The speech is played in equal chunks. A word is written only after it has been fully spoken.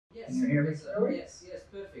Can you hear me? Yes, yes,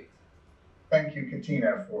 perfect. Thank you,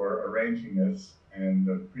 Katina, for arranging this, and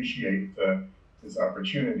appreciate this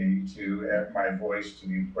opportunity to add my voice to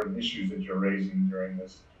the important issues that you're raising during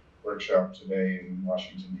this workshop today in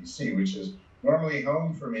Washington, D.C., which is normally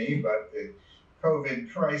home for me, but the COVID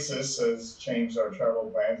crisis has changed our travel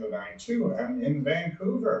plans, and I, too, am in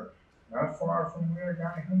Vancouver, not far from where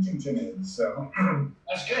Guy Huntington is. So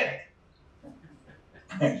That's good.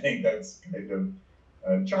 I think that's kind of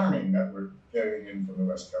charming that we're getting in from the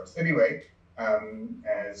West Coast. Anyway, I'm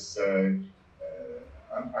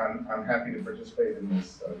happy to participate in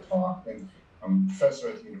this talk, and I'm a professor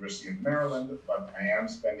at the University of Maryland, but I am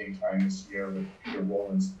spending time this year with Peter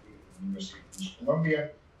Wohl Institute at the University of British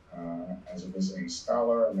Columbia as a visiting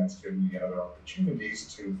scholar, and that's given me other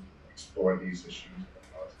opportunities to explore these issues in a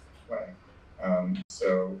positive way.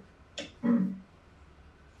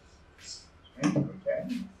 Okay.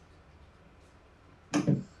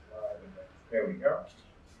 There we go.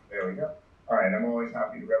 There we go. All right, I'm always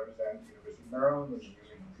happy to represent the University of Maryland, which is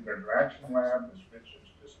using Computer Interaction Lab, this rich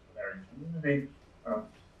interdisciplinary community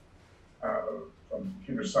from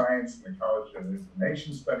computer science and the College of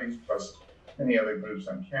Information Studies, plus many other groups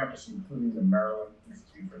on campus, including the Maryland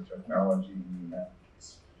Institute for Technology and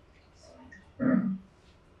Humanities.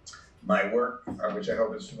 My work, which I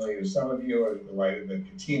hope is familiar to some of you, I'm delighted that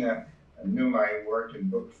Katina knew my work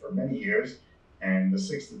and book for many years, and the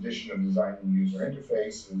 6th edition of Designing User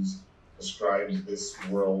Interfaces describes this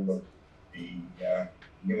world of the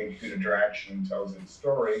human-computer interaction and tells its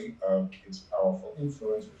story of its powerful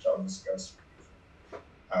influence, which I'll discuss.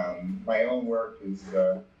 My own work is,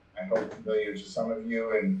 I hope, familiar to some of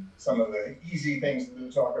you, and some of the easy things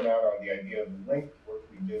to talk about are the idea of the link, work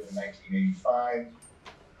we did in 1985,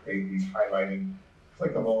 create these highlighted,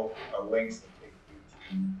 clickable links that take you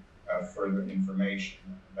to further information.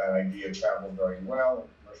 That idea traveled very well in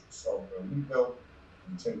commercial software we built,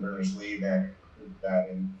 and Tim Berners-Lee then included that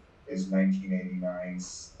in his 1989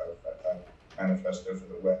 manifesto for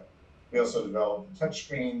the web. We also developed the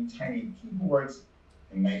touchscreen tiny keyboards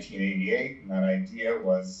in 1988, and that idea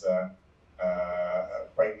was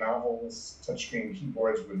quite novel. Touchscreen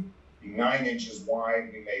keyboards would be 9 inches wide.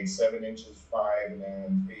 We made 7 inches, 5, and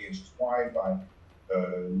then 3 inches wide by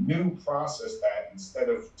the new process that instead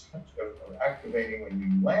of activating when you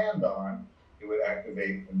land on, it would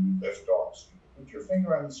activate when you lift off. So you put your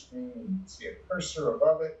finger on the screen and you can see a cursor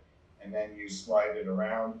above it, and then you slide it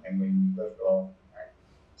around, and when you lift off, it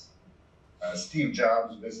activates. Steve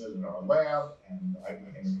Jobs visited our lab, and I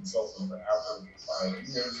became a consultant for Apple for 5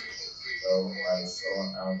 years, so I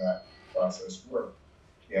saw how that process worked.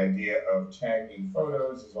 The idea of tagging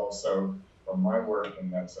photos is also from my work, and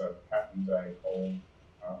that's a patent I hold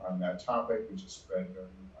on that topic, which is spread very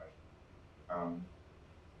widely.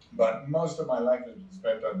 But most of my life has been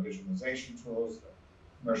spent on visualization tools. The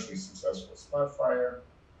commercially successful Spotfire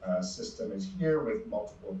system is here with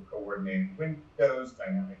multiple coordinated windows,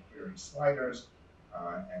 dynamic query sliders,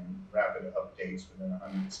 and rapid updates within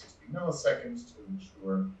 160 milliseconds to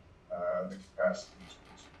ensure the capacity to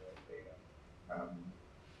explore data.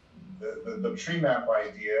 The tree map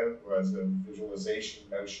idea was a visualization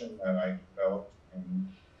notion that I developed,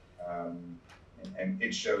 and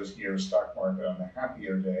it shows here stock market on a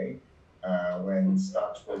happier day when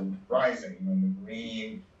stocks were rising. When the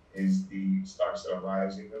green is the stocks that are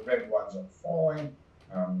rising, the red ones are falling,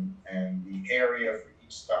 and the area for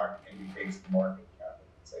each stock indicates the market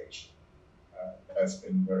capitalization. That's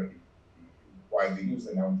been very widely used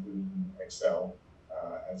and now included in Excel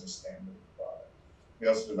as a standard product. We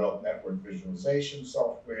also developed network visualization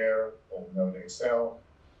software called Node Excel,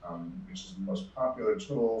 which is the most popular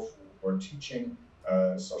tool for teaching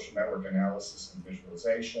social network analysis and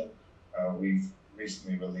visualization. We've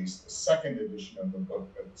recently released the 2nd edition of the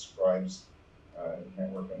book that describes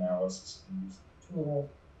network analysis and use of the tool.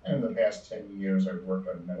 And in the past 10 years, I've worked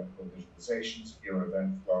on medical visualizations, here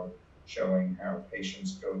event flow, showing how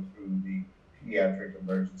patients go through the pediatric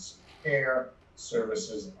emergency care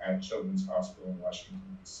services at Children's Hospital in Washington,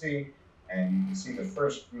 D.C. And you can see the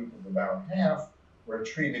first group of about half were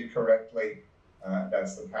treated correctly.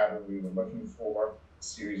 That's the pattern we were looking for, a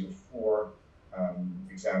series of 4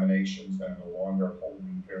 examinations and a longer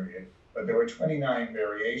holding period. But there were 29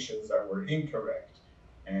 variations that were incorrect.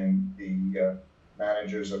 And the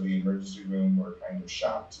managers of the emergency room were kind of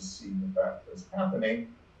shocked to see that was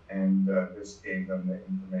happening. And this gave them the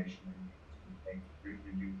information they needed to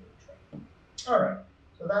redo their training. All right,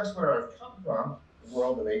 so that's where I've come from, the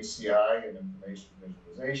world of HCAI and information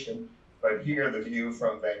visualization. But here, the view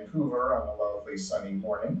from Vancouver on a lovely sunny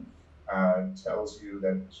morning tells you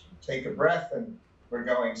that take a breath, and we're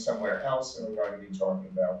going somewhere else, and we're going to be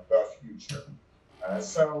talking about the future.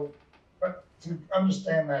 But to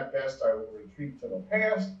understand that best, I will retreat to the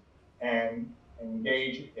past and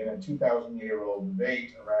engage in a 2,000-year-old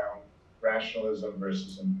debate around rationalism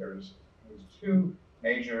versus empiricism. There's two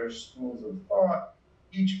major schools of thought.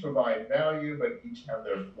 Each provide value, but each have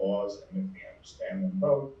their flaws, and if we understand them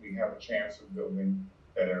both, we have a chance of building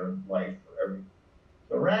better life for everyone.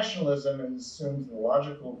 So rationalism assumes the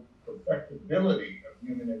logical perfectibility of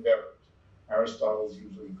human endeavors. Aristotle is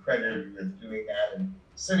usually credited with doing that, and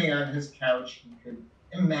sitting on his couch, he could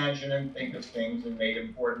imagine and think of things and made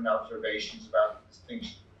important observations about the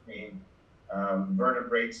distinction between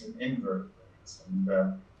vertebrates and invertebrates.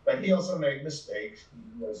 But he also made mistakes.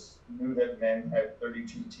 He knew that men had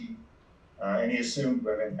 32 teeth, and he assumed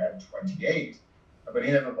women had 28, but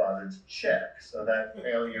he never bothered to check. So that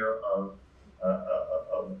failure of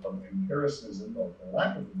empiricism, or the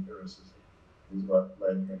lack of empiricism, is what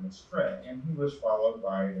led him astray. And he was followed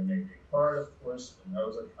by Rene Descartes, of course,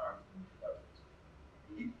 Spinoza, Kant, and others.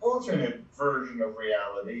 The alternate version of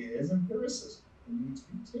reality is empiricism. We need to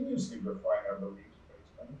continuously refine our beliefs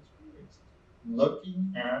based on experience,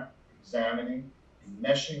 looking at, examining,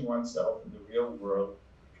 enmeshing oneself in the real world,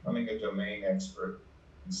 becoming a domain expert,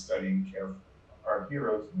 and studying carefully. Our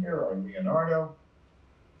heroes here are Leonardo,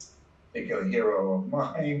 particular hero of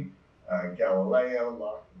mine, Galileo,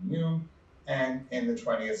 Locke, and Hume. And in the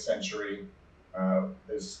 20th century,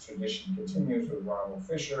 this tradition continues with Ronald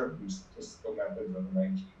Fisher, whose statistical methods of the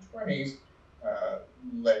 1920s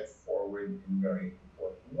led forward in very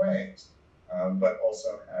important ways, but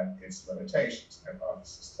also had its limitations.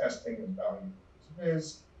 Hypothesis testing, as valuable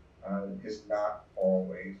as it is not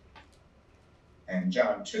always. And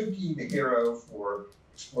John Tukey, the hero for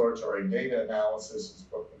exploratory data analysis, his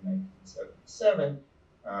book in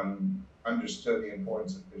 1977, understood the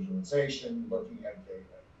importance of visualization, looking at data,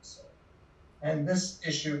 and so on. And this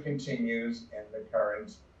issue continues in the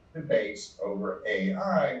current debates over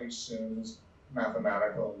AI, which assumes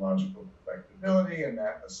mathematical and logical perfectibility, and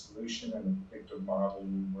that a solution and a predictive model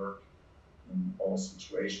will work in all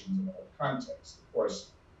situations and all contexts. Of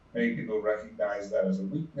course, many people recognize that as a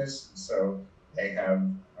weakness, and so they have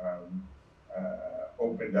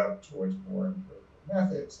opened up towards more empirical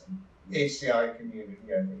methods. And the HCAI community,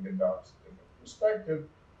 I think, adopts a different perspective,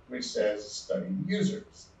 which says study the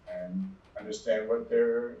users and understand what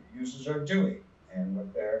their users are doing and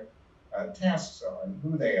what their tasks are and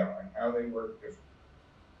who they are and how they work differently.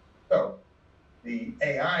 So the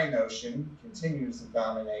AI notion continues to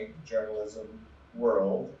dominate the journalism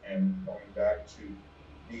world, and going back to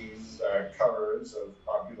these covers of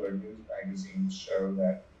popular news magazines show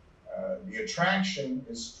that the attraction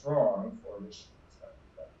is strong for machines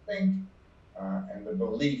that think, and the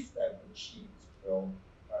belief that the machines will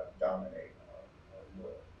dominate our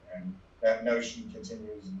world. And that notion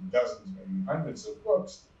continues in dozens, maybe hundreds of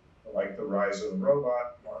books, like The Rise of the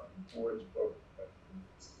Robot, Martin Ford's book,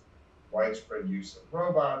 widespread use of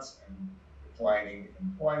robots and declining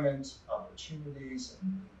employment opportunities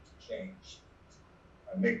and need to change.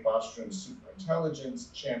 Nick Bostrom's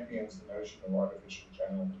superintelligence champions the notion of artificial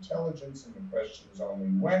general intelligence, and the question is only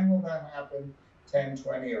when will that happen, 10,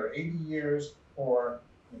 20, or 80 years, or,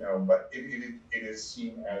 but it is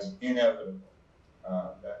seen as inevitable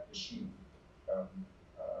that machine become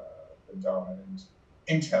the dominant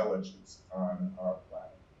intelligence on our planet.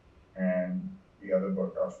 And the other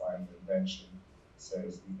book, Our Final Invention,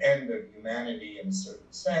 says the end of humanity in a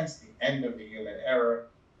certain sense, the end of the human era,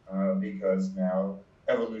 because now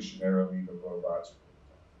evolutionarily the robots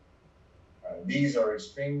will. These are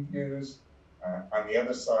extreme views. On the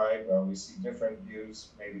other side, well, we see different views.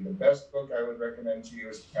 Maybe the best book I would recommend to you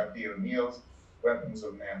is Kathy O'Neill's Weapons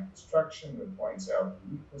of Mass Destruction, that points out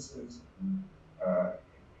the weaknesses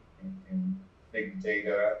in big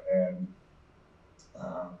data and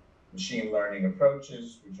machine learning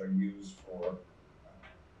approaches, which are used for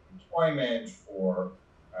employment, for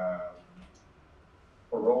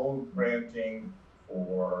parole granting,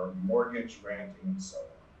 for mortgage granting, and so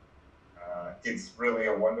on. It's really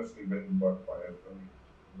a wonderfully written book by a brilliant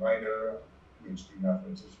writer, PhD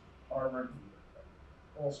mathematician from Harvard, who worked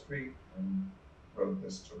at Wall Street, and wrote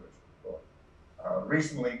this terrific book.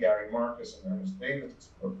 Recently, Gary Marcus and Ernest Davis'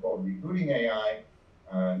 book called Rebooting AI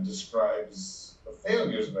describes the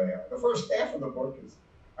failures of AI. The first half of the book is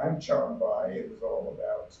I'm charmed by. It is all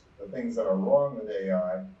about the things that are wrong with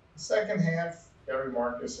AI. The second half, Gary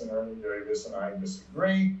Marcus and Ernest Davis and I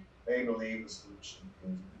disagree. They believe the solution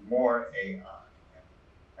is more AI,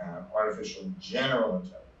 artificial general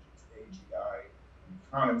intelligence, AGI, and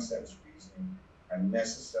common sense reasoning are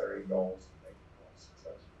necessary goals to make the world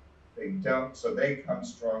successful. They don't, so they come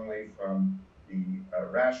strongly from the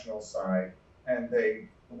rational side, and the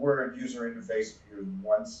word user interface appears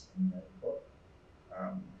once in their book.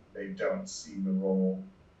 They don't see the role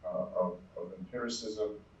of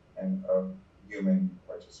empiricism and of human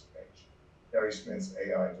participation. Gary Smith's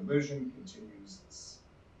AI delusion continues this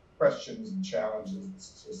questions and challenges the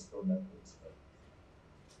statistical methods.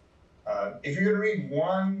 If you're going to read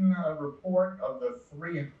one report of the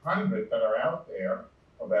 300 that are out there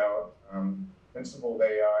about principled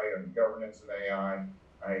AI and governance of AI,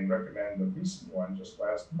 I recommend the recent one just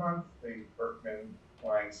last month. The Berkman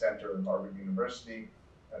Klein Center at Harvard University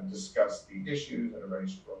discussed the issues in a very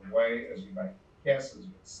strong way, as you might guess, as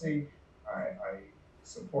you'll see. I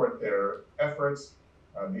support their efforts.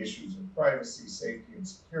 The issues of privacy, safety, and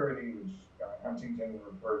security, which Guy Huntington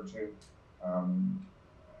referred to,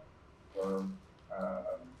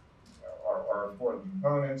 are important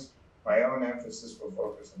components. My own emphasis will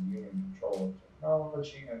focus on human control of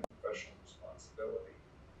technology and professional responsibility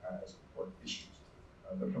as important issues.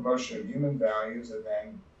 The promotion of human values and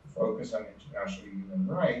then focus on international human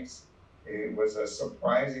rights. It was a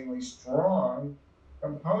surprisingly strong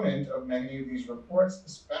component of many of these reports,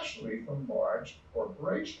 especially from large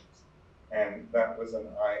corporations. And that was an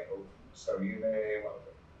eye-opener. So you may want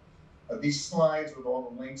to. These slides with all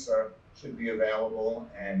the links should be available,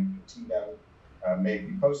 and Katina may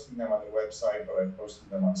be posting them on the website, but I've posted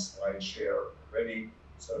them on SlideShare already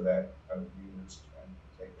so that viewers can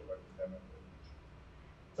take a look at them.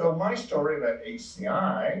 So my story about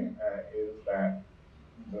HCI is that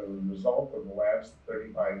the result of the last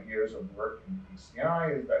 35 years of work in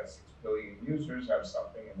HCI is that 6 billion users have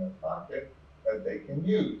something in their pocket that they can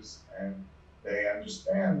use, and they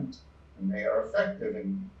understand, and they are effective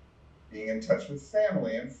in being in touch with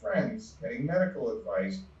family and friends, getting medical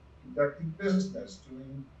advice, conducting business,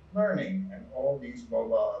 doing learning, and all these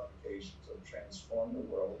mobile applications have transformed the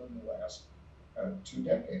world in the last 2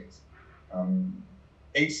 decades.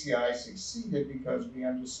 HCI succeeded because we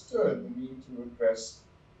understood the need to address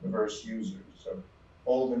diverse users, so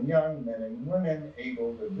old and young, men and women, able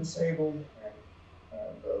and disabled,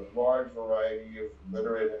 and the large variety of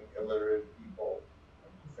literate and illiterate people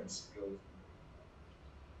of different skills.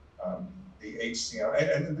 The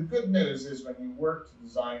HCI, and the good news is when you work to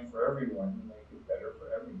design for everyone, you make it better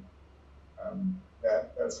for everyone.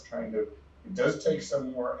 That's kind of, it does take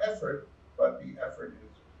some more effort, but the effort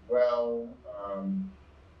is well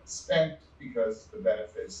spent because the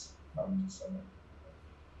benefits come to so many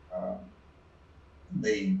people.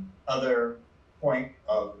 The other point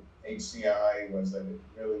of HCI was that it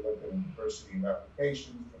really looked at a diversity of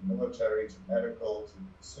applications from military to medical to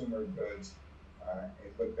consumer goods.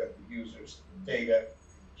 It looked at the users, the data,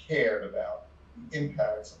 cared about the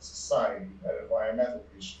impacts on society, about environmental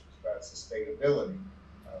issues, about sustainability,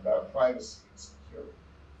 about privacy and security.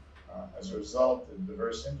 As a result, the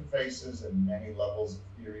diverse interfaces and many levels of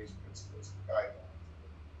theories, principles, and guidelines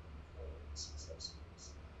for success.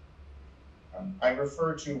 I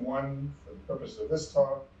refer to one, for the purpose of this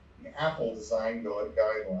talk, the Apple Design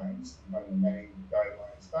Guidelines. Among the many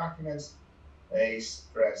guidelines documents, they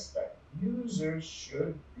stress that users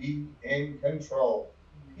should be in control.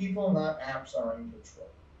 People, not apps, are in control.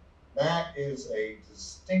 That is a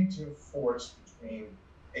distinctive force between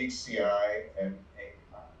HCI and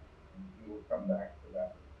AI. And we will come back to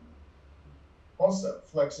that. Also,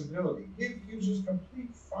 flexibility. Give users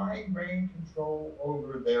complete fine-grained control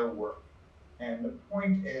over their work. And the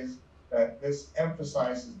point is that this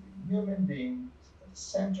emphasizes the human being at the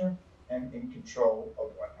center and in control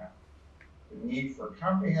of what happens. The need for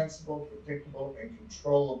comprehensible, predictable, and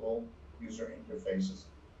controllable user interfaces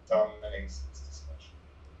dominates this discussion.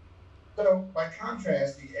 So, by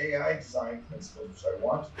contrast, the AI design principles which I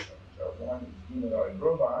want to change are: one is humanoid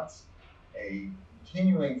robots, a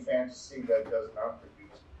continuing fantasy that does not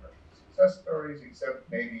produce success stories,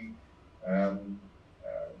 except maybe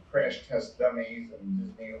crash test dummies and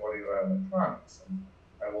Disney audio animatronics. And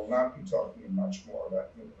I will not be talking much more about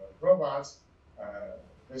humanoid robots.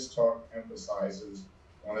 This talk emphasizes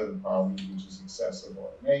one of the problems, which is excessive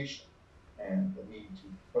automation and the need to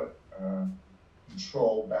put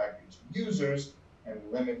control back into users and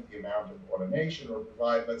limit the amount of automation, or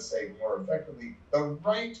provide, let's say more effectively, the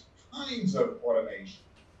right kinds of automation.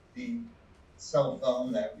 The cell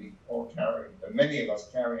phone that we all carry, that many of us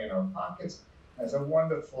carry in our pockets, has a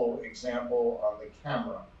wonderful example on the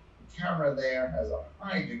camera. The camera there has a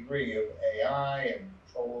high degree of AI and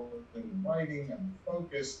control in the lighting and the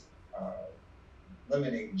focus,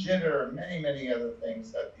 limiting jitter, many other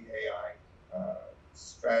things that the AI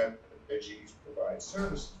strategies provide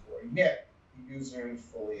services for. Yet, the user is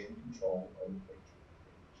fully in control of the picture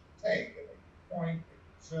they take. They can point,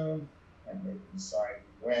 they can zoom, and they can decide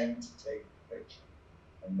when to take the picture.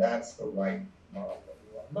 And that's the right model that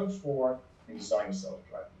we want to look for in design of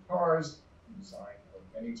self-driving cars, in design of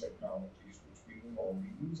many technologies which we will all be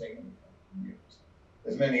using in the coming years.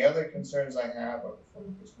 There's many other concerns I have, but the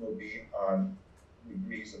focus will be on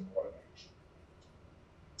degrees of automation.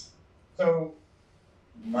 So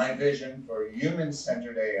my vision for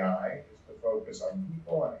human-centered AI is to focus on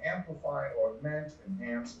people and amplify, augment,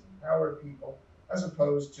 enhance, and empower people, as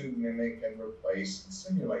opposed to mimic and replace and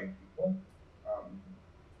simulate people.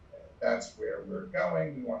 That's where we're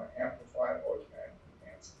going. We want to amplify, augment,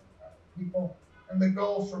 enhance, and empower people. And the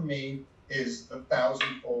goal for me is the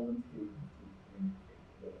 1,000-fold improvement in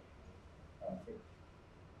capability.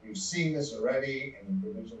 We've seen this already in the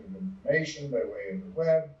provision of information by way of the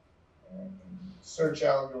web, and search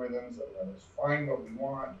algorithms that let us find what we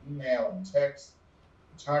want, email and text,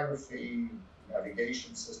 photography,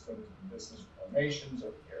 navigation systems, and business formations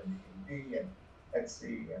of Airbnb and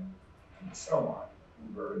Etsy and so on.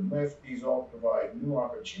 Uber and Lyft, these all provide new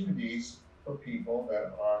opportunities for people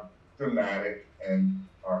that are dramatic and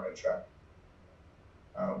are attractive.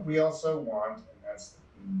 We also want, and that's the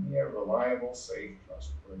key here, reliable, safe,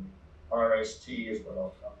 trustworthy. RST is what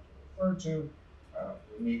I'll come to refer to.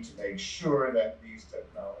 We need to make sure that these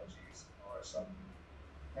technologies are something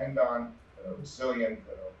to depend on, that are resilient,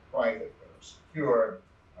 that are private, that are secure,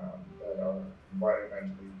 that are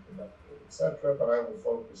environmentally productive, etc. But I will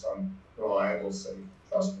focus on reliable, safe,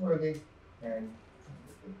 trustworthy, and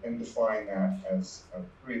define that as a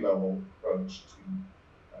three-level approach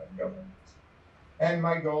to governance. And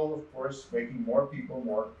my goal, of course, making more people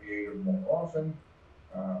more creative more often,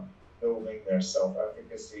 building their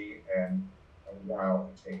self-efficacy, and while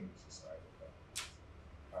attaining societal benefits.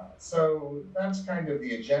 So that's kind of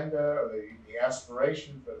the agenda, the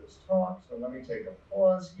aspiration for this talk. So let me take a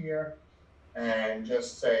pause here and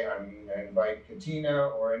just say I'm going to invite Katina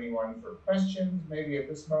or anyone for questions, maybe at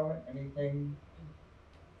this moment.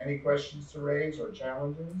 Any questions to raise or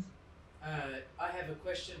challenges? I have a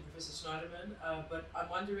question, Professor Shneiderman, but I'm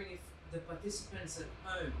wondering if the participants at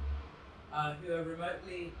home who are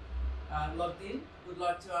remotely logged in would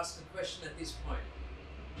like to ask a question at this point.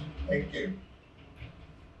 Thank you.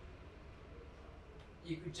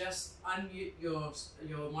 You could just unmute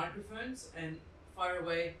your microphones and fire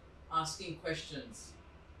away asking questions.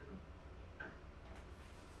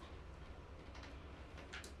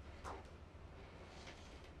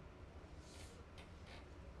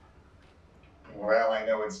 Well, I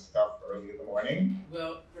know it's tough early in the morning.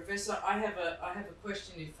 Well, Professor, I have a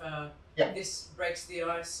question. If this breaks the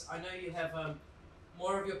ice, I know you have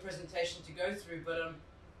more of your presentation to go through, but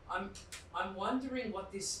I'm wondering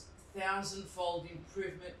what this 1,000-fold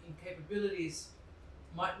improvement in capabilities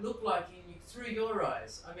might look like through your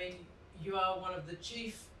eyes. I mean, you are one of the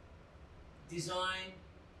chief design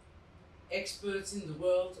experts in the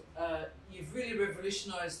world. You've really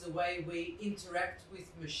revolutionized the way we interact with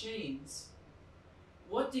machines.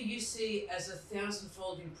 What do you see as a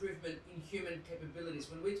 1,000-fold improvement in human capabilities?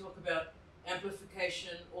 When we talk about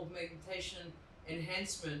amplification, augmentation,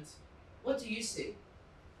 enhancement, what do you see?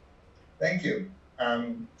 Thank you.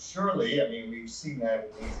 Surely, I mean, we've seen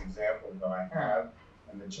that in these examples that I have,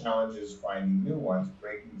 and the challenge is finding new ones,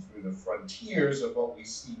 breaking through the frontiers of what we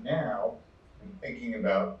see now and thinking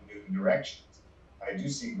about new directions. I do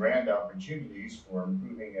see grand opportunities for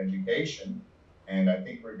improving education, and I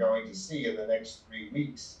think we're going to see in the next 3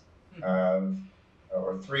 weeks,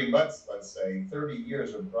 or 3 months, let's say, 30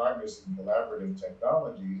 years of progress in collaborative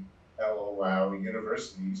technology that will allow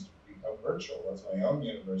universities to become virtual. That's my own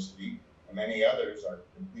university, and many others are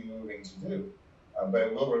quickly moving to do. But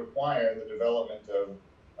it will require the development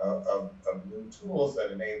of new tools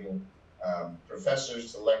that enable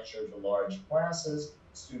professors to lecture to large classes,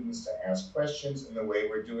 students to ask questions in the way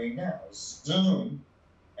we're doing now. Zoom,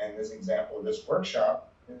 and this example of this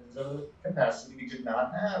workshop, is a capacity we did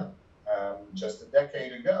not have just a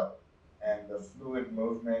decade ago. And the fluid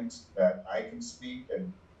movement that I can speak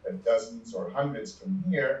and that dozens or hundreds can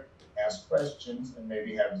hear, ask questions, and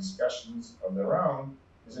maybe have discussions of their own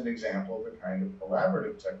is an example of the kind of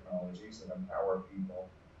collaborative technologies that empower people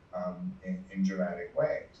in dramatic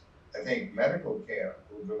ways. I think medical care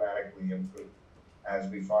will dramatically improve as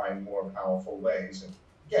we find more powerful ways. And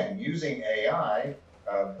again, using AI,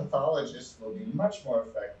 pathologists will be much more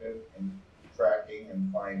effective in tracking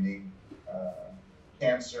and finding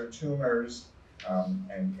cancer tumors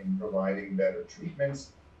and in providing better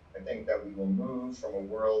treatments. I think that we will move from a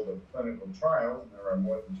world of clinical trials, and there are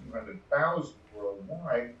more than 200,000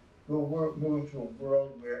 worldwide, we'll move to a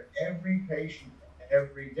world where every patient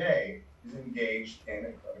every day is engaged in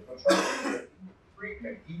a clinical trial.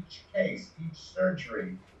 treatment, each case, each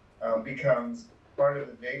surgery becomes part of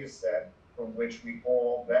the data set from which we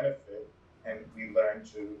all benefit, and we learn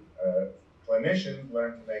to, clinicians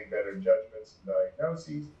learn to make better judgments and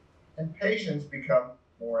diagnoses, and patients become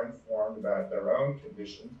more informed about their own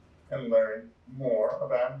condition and learn more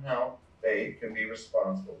about how they can be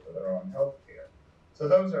responsible for their own health care. So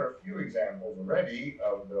those are a few examples already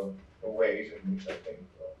of the ways in which I think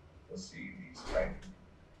we'll see these kind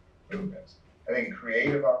of improvements. I think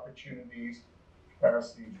creative opportunities,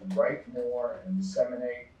 capacity to write more and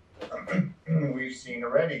disseminate. We've seen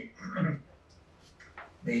already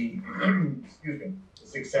the the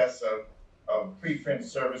success of preprint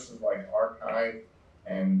services like Archive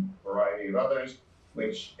and a variety of others,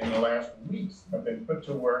 which in the last weeks have been put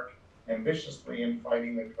to work ambitiously in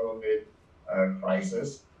fighting the COVID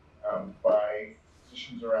crisis by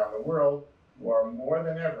physicians around the world who are more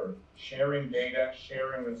than ever sharing data,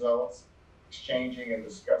 sharing results, exchanging and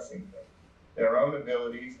discussing things. Their own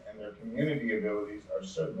abilities and their community abilities are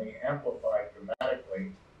certainly amplified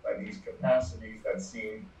dramatically by these capacities that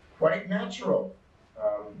seem quite natural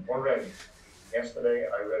already. Yesterday,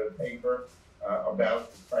 I read a paper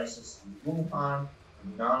about the crisis in Wuhan,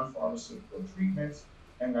 non-pharmaceutical treatments,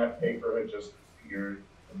 and that paper had just appeared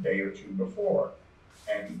a day or two before.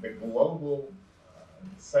 And the global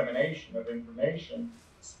dissemination of information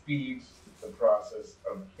speeds the process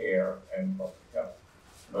of care and public health.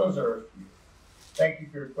 Those are a few. Thank you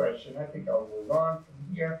for your question. I think I'll move on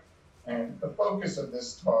from here. And the focus of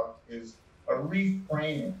this talk is a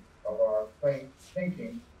reframing of our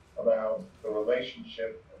thinking about the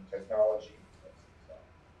relationship of technology and society.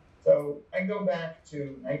 So I go back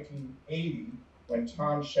to 1980 when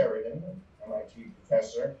Tom Sheridan, an MIT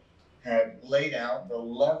professor, had laid out the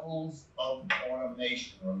levels of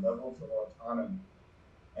automation or levels of autonomy.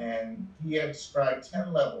 And he had described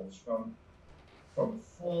 10 levels from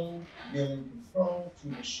full human control to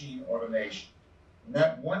machine automation. And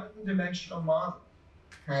that one-dimensional model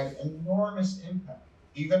had enormous impact,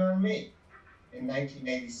 even on me. In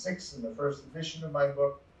 1986, in the first edition of my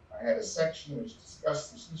book, I had a section which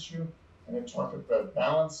discussed this issue, and it talked about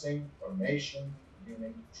balancing automation and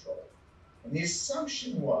human control. And the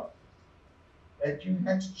assumption was that you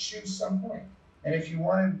had to choose some point. And if you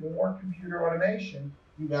wanted more computer automation,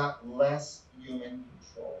 you got less human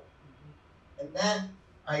control. And that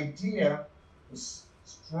idea was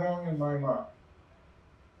strong in my mind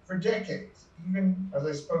for decades. Even as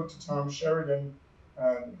I spoke to Tom Sheridan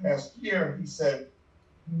the past year, he said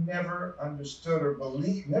he never understood or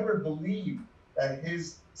never believed that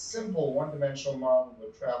his simple one-dimensional model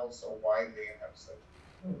would travel so widely and have such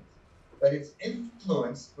influence. But its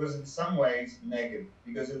influence was in some ways negative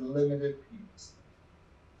because it limited people's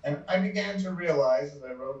thinking. And I began to realize, as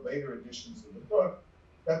I wrote later editions of the book,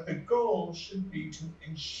 that the goal should be to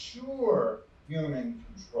ensure human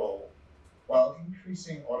control while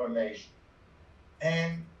increasing automation.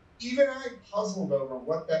 And even I puzzled over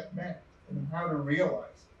what that meant and how to realize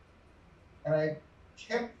it. And I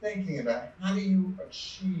kept thinking about how do you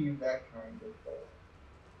achieve that kind of goal?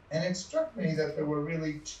 And it struck me that there were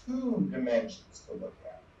really two dimensions to look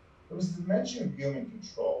at. There was the dimension of human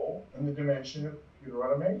control and the dimension of computer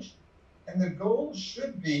automation. And the goal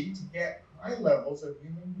should be to get high levels of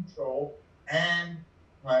human control and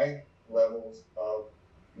high levels of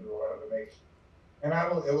computer automation. And I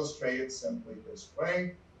will illustrate it simply this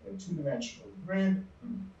way, in a two-dimensional grid,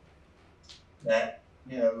 that,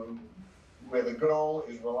 where the goal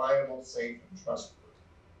is reliable, safe, and trustworthy.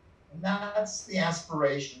 And that's the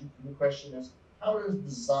aspiration. And the question is, how does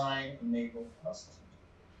design enable us to do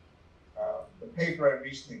it? The paper I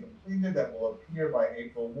recently completed that will appear by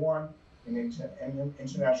April 1 in the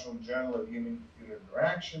International Journal of Human-Computer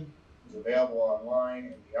Interaction is available online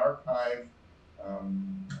in the archive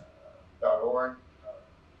 .org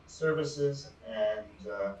services, and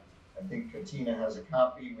I think Katina has a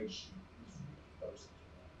copy which is posted.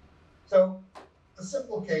 So the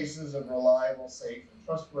simple cases of reliable, safe, and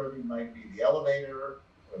trustworthy might be the elevator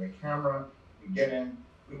or the camera. We get in,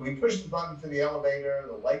 we push the button for the elevator,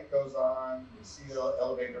 the light goes on, we see the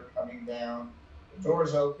elevator coming down, the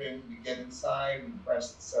doors open, we get inside, we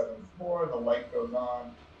press the 7th floor, the light goes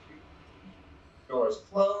on, the doors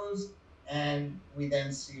close, and we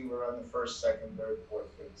then see we're on the 1st, 2nd, 3rd, 4th,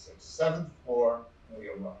 5th, 6th, 7th floor, and we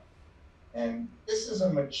arrive. And this is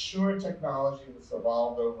a mature technology that's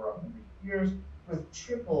evolved over 100 years with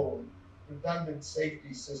triple redundant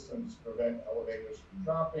safety systems to prevent elevators from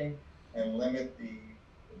dropping and limit the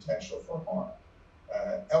potential for harm.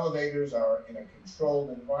 Elevators are in a controlled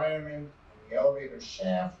environment in the elevator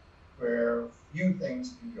shaft where few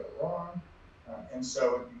things can go wrong. and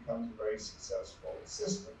so it becomes a very successful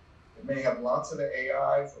system. It may have lots of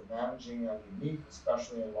AI for managing underneath,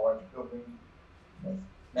 especially in large buildings with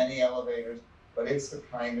many elevators, but it's the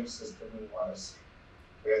kind of system we want to see,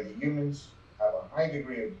 where the humans have a high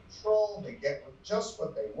degree of control, they get just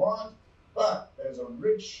what they want, but there's a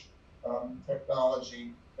rich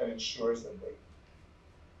technology that ensures that they.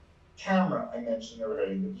 Camera, I mentioned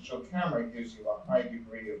already, the digital camera gives you a high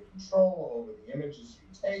degree of control over the images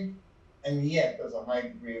you take, and yet there's a high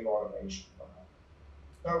degree of automation behind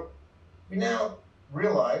it. So we now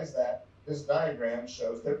realize that this diagram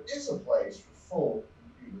shows there is a place for full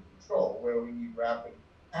computer control where we need rapid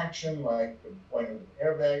action like the deployment of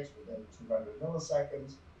airbags within 200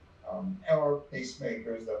 milliseconds, or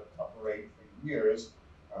pacemakers that operate for years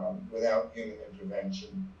without human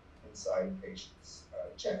intervention inside patients'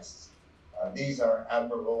 chests. These are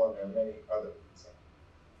admirable, and there are many other examples.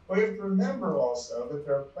 But we have to remember also that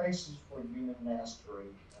there are places for human mastery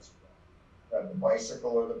as well. That the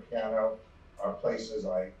bicycle or the piano are places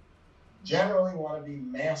I generally want to be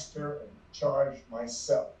master and charge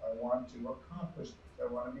myself. I want to accomplish things.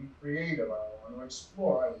 I want to be creative. I want to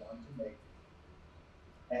explore. I want to make.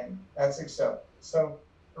 And that's acceptable. So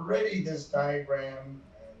already this diagram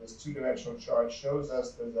and this two-dimensional chart shows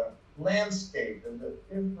us there's a landscape, there's a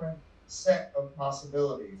different set of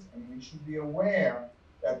possibilities, and we should be aware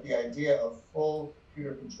that the idea of full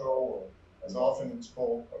computer control, or as often it's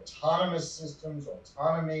called autonomous systems,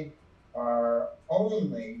 autonomy, are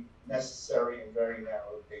only necessary in very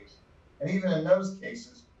narrow cases. And even in those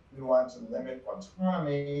cases, we want to limit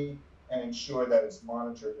autonomy and ensure that it's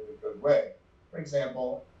monitored in a good way. For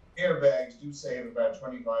example, airbags do save about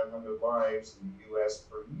 2,500 lives in the US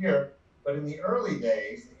per year, but in the early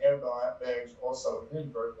days, the airbags also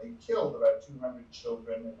inadvertently killed about 200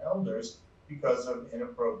 children and elders because of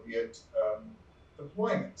inappropriate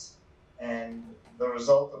deployments. And the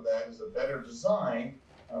result of that is a better design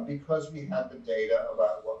because we had the data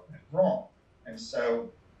about what went wrong. And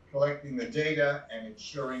so collecting the data and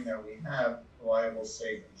ensuring that we have reliable,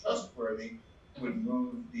 safe, and trustworthy would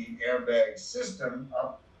move the airbag system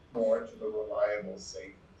up more to the reliable,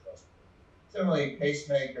 safe, and trustworthy. Similarly,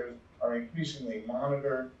 pacemakers are increasingly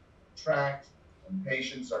monitored, tracked, and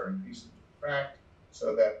patients are increasingly tracked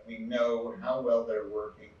so that we know how well they're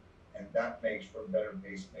working, and that makes for better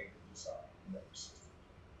pacemaker design and better systems.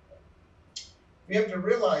 We have to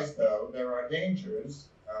realize, though, there are dangers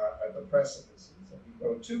at the precipices. If we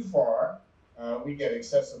go too far, we get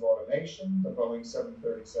excessive automation. The Boeing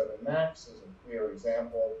 737 MAX is a clear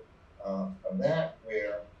example of that,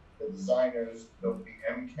 where the designers built the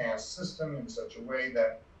MCAS system in such a way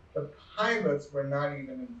that the pilots were not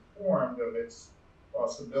even informed of its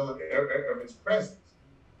possibility, of its presence.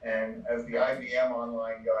 And as the IBM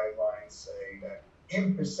online guidelines say, that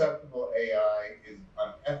imperceptible AI is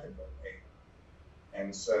unethical AI.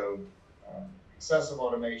 And so excessive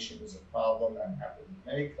automation is a problem that happens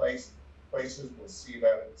in many places. We'll see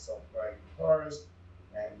that in self-driving cars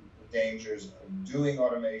and the dangers of doing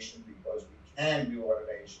automation, because we can do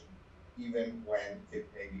automation even when it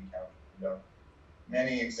may be counterproductive.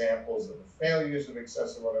 Many examples of the failures of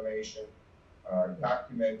excessive automation are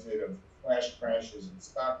documented, of flash crashes in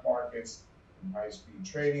stock markets, in high-speed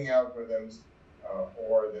trading algorithms,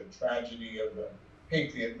 or the tragedy of the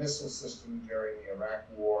Patriot missile system during the Iraq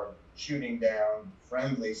War, shooting down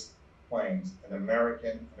friendly planes. An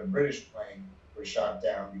American and a British plane were shot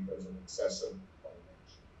down because of excessive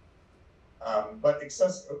automation. But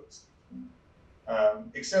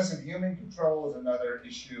excessive human control is another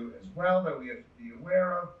issue as well that we have to be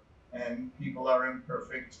aware of, and people are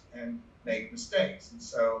imperfect and make mistakes. And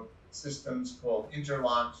so systems called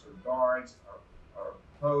interlocks or guards are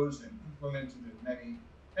proposed and implemented in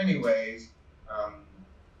many ways.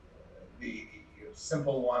 The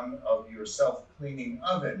simple one of your self-cleaning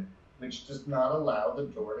oven, which does not allow the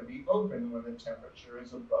door to be open when the temperature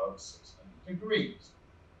is above 600 degrees.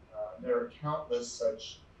 There are countless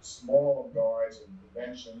such small guards and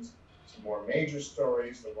preventions. Some more major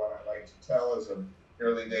stories. The one I like to tell is of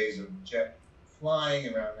early days of jet flying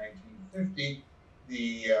around 1950.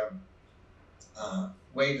 The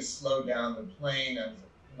way to slow down the plane as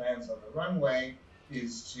it lands on the runway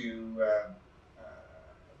is to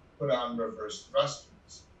put on reverse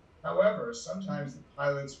thrusters. However, sometimes the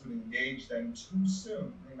pilots would engage them too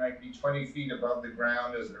soon. They might be 20 feet above the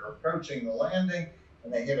ground as they're approaching the landing,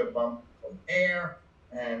 and they hit a bump of air,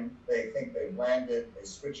 and they think they've landed. They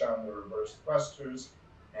switch on the reverse thrusters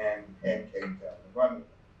and pancake down the runway.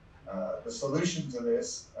 The solution to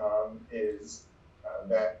this is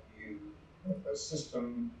that the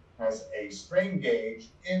system has a strain gauge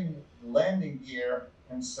in the landing gear,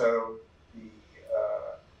 and so the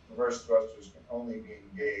reverse thrusters can only be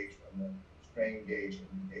engaged when the strain gauge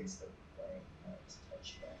indicates that the plane has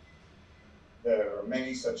touched down. There are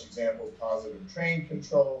many such examples. Positive train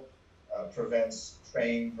control prevents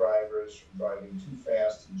train drivers from driving too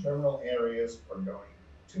fast in terminal areas or going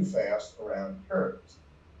too fast around curves.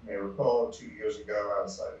 You may recall 2 years ago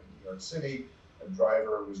outside of New York City, a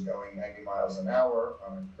driver was going 90 miles an hour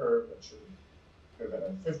on a curve that should have driven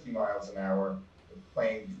at 50 miles an hour.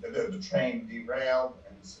 The train derailed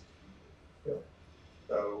and 6 people were killed.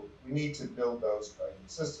 So we need to build those kind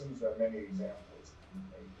of systems. There are many examples.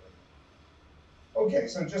 Okay,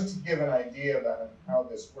 so just to give an idea about how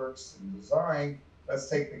this works in design, let's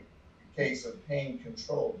take the case of pain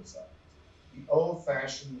control design. The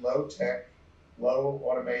old-fashioned low-tech, low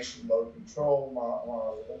automation, low control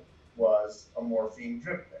model was a morphine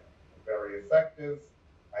drip pen, a very effective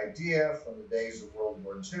idea from the days of World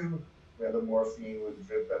War II, where the morphine would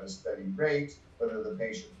drip at a steady rate, whether the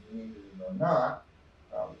patient needed it or not,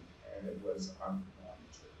 and it was unmonitored.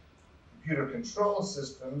 Computer control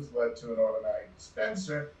systems led to an automatic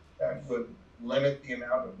dispenser that would limit the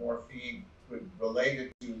amount of morphine, would relate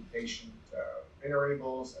it to patient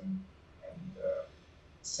variables and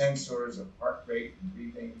sensors of heart rate and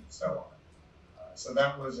breathing and so on. So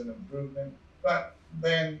that was an improvement. But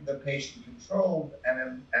then the patient-controlled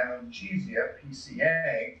analgesia,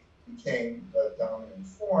 PCA, became the dominant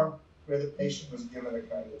form, where the patient was given a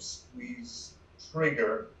kind of squeeze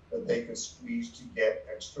trigger that they could squeeze to get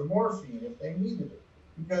extra morphine if they needed it.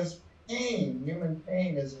 Because pain, human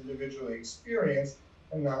pain, is individually experienced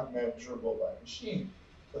and not measurable by machine.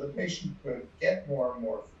 So the patient could get more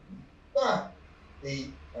morphine, but the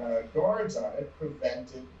guards on it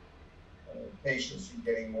prevented patients from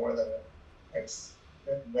getting more than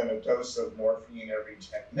a dose of morphine every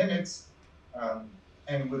 10 minutes,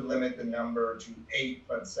 and would limit the number to 8,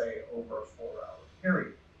 let's say, over a 4-hour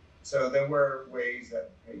period. So there were ways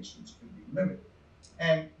that patients could be limited.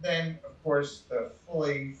 And then, of course, the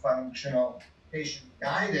fully functional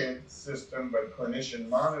patient-guided system, but clinician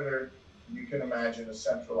monitored. You can imagine a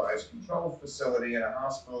centralized control facility in a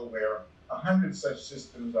hospital where 100 such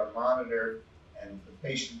systems are monitored, and the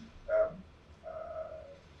patient,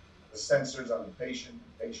 the sensors on the patient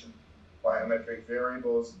biometric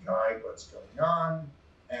variables guide what's going on,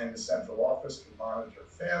 and the central office can monitor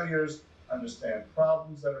failures, understand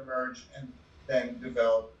problems that emerge, and then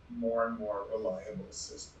develop more and more reliable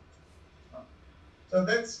systems. So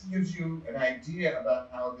that gives you an idea about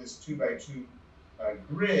how this 2x2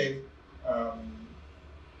 grid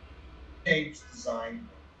shapes design.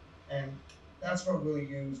 And that's what we'll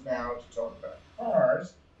use now to talk about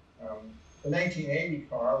cars. The 1980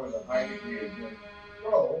 car was a high degree of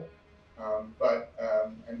control,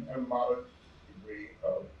 and a moderate degree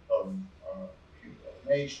of computer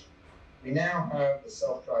automation. We now have the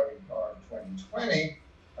self-driving car of 2020,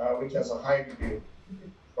 which has a high degree of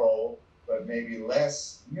computer control, but maybe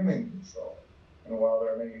less human control. And while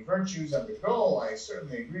there are many virtues and the goal I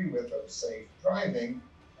certainly agree with of safe driving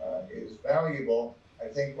is valuable, I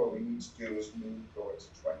think what we need to do is move towards a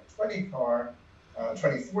 2040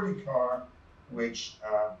 car, which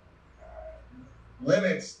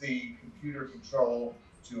limits the computer control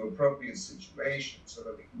to appropriate situations so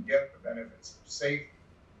that we can get the benefits of safety.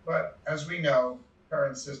 But as we know,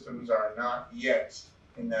 current systems are not yet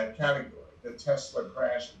in that category. The Tesla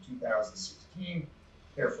crash in 2016,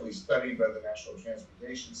 carefully studied by the National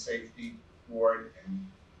Transportation Safety Board, and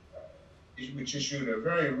which issued a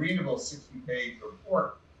very readable 60-page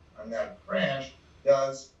report on that crash,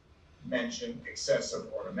 does mention excessive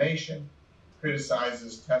automation,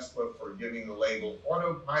 criticizes Tesla for giving the label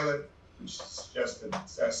autopilot, which suggested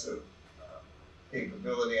excessive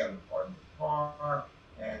capability on the part of the car,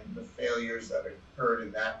 and the failures that occurred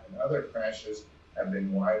in that and other crashes have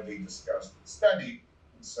been widely discussed and studied.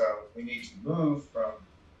 And so we need to move from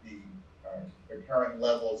the current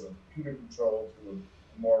levels of computer control to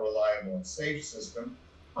a more reliable and safe system,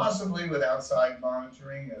 possibly with outside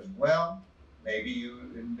monitoring as well. Maybe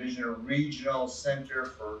you envision a regional center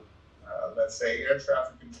for, let's say, air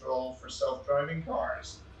traffic control for self-driving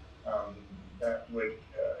cars that would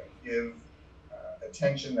give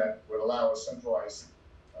attention, that would allow a centralized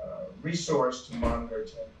resource to monitor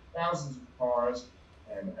thousands of cars,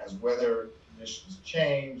 and as weather conditions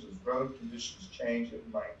change, as road conditions change, it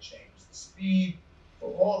might change the speed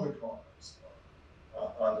for all the cars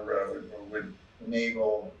on the road, or would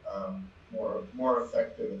enable more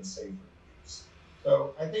effective and safer use.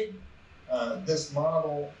 So I think this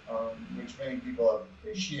model, which many people have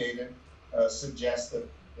appreciated, suggests that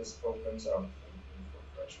this opens up for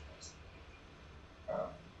fresh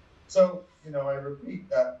So, I repeat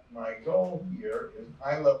that my goal here is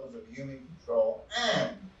high levels of human control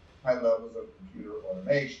and high levels of computer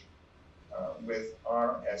automation with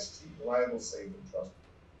RST, reliable, safe, and trustworthy.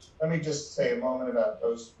 Let me just say a moment about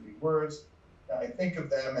those three words. I think of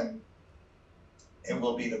them, and it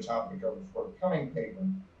will be the topic of a forthcoming paper.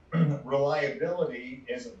 Reliability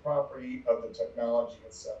is a property of the technology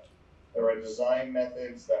itself. There are design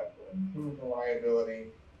methods that will improve reliability,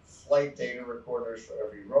 flight data recorders for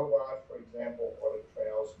every robot, for example, audit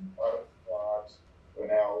trails and product logs will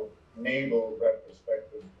now enable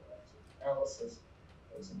retrospective forensic analysis.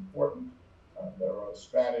 That's important. There are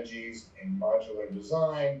strategies in modular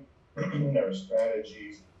design. There are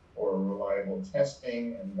strategies for reliable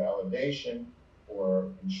testing and validation, for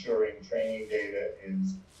ensuring training data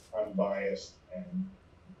is unbiased and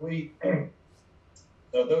complete.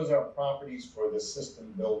 So those are properties for the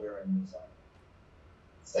system builder and designer.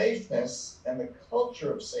 Safeness and the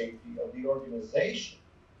culture of safety of the organization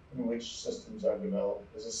in which systems are developed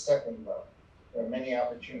is a second level. There are many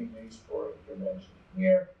opportunities for intervention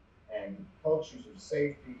here, and cultures of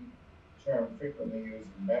safety, term frequently used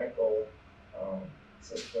in medical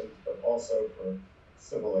systems, but also for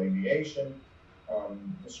civil aviation,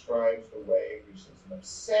 describes the way in which there's an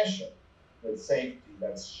obsession with safety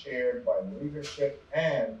that's shared by the leadership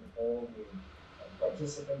and all the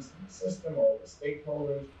participants in the system, all the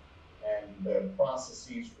stakeholders, and the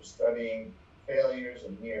processes for studying failures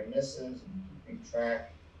and near misses and keeping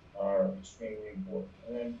track are extremely important.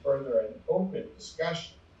 And then further, an open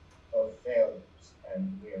discussion of failures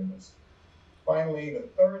and near misses. Finally, the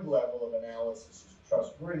third level of analysis is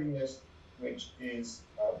trustworthiness, which is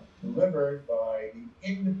delivered by the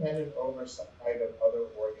independent oversight of other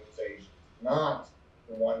organizations, not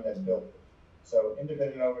the one that built it. So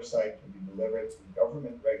independent oversight can be delivered through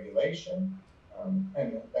government regulation,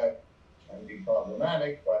 and that can be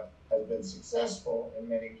problematic, but has been successful in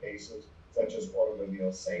many cases, such as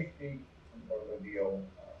automobile safety and automobile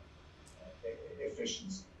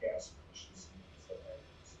efficiency, gas efficiency.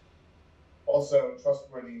 Also,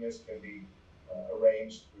 trustworthiness can be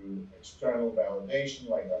arranged through external validation,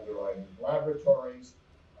 like underwriting laboratories.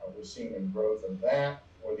 We're seeing a growth of that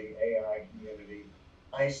for the AI community.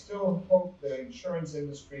 I still hope the insurance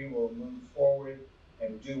industry will move forward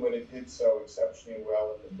and do what it did so exceptionally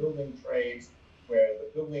well in the building trades, where the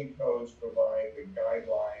building codes provide the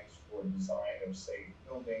guidelines for design of safe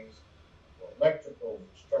buildings, for electrical,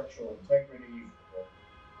 for structural integrity,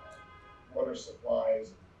 for water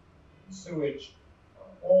supplies, and sewage,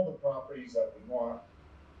 all the properties that we want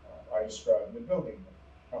are described in the building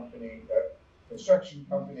company. Construction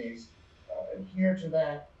companies adhere to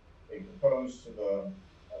that. They propose to the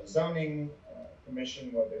zoning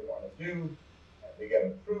commission what they want to do. They get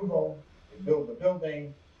approval. They build the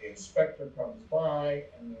building. The inspector comes by,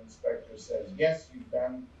 and the inspector says, yes, you've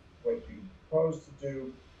done what you proposed to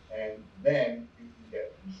do, and then you can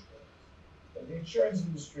get insurance. But the insurance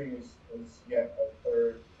industry is yet a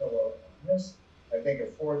third pillar on this. I think a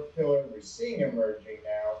fourth pillar we're seeing emerging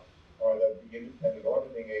now are that the independent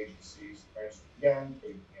auditing agencies, Ernst & Young,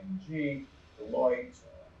 KPMG, Deloitte,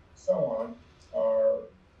 so on, are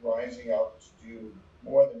rising up to do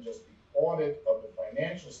more than just the audit of the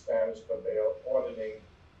financial status, but they are auditing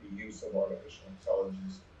the use of artificial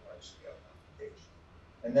intelligence in large-scale applications.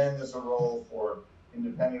 And then there's a role for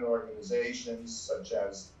independent organizations such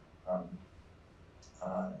as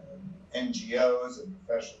NGOs and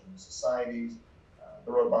professional societies.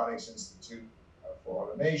 The Robotics Institute for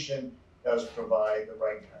Automation does provide the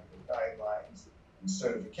right kind of guidelines and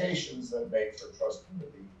certifications that make for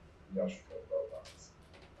trustworthy industrial robots.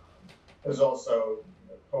 There's also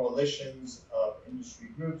coalitions of industry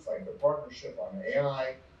groups like the Partnership on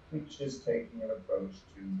AI, which is taking an approach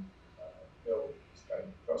to build this kind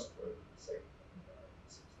of trustworthy, safe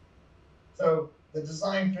system. So the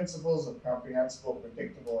design principles of comprehensible,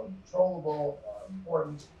 predictable, and controllable are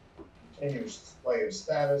important. Continuous display of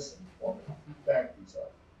status and formative feedback. These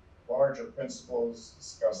are larger principles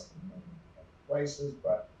discussed in many places,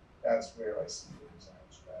 but that's where I see the design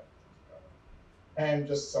strategies going. And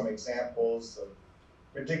just some examples of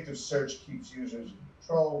predictive search keeps users in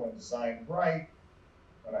control when designed right.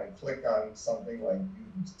 When I click on something like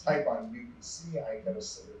type on UPC, I get a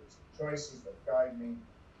series of choices that guide me.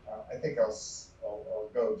 I think I'll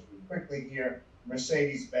go through quickly here.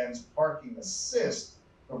 Mercedes-Benz Parking Assist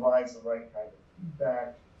provides the right kind of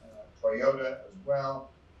feedback. Toyota as well.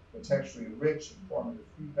 Contextually rich, informative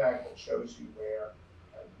feedback that shows you where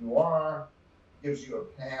you are, gives you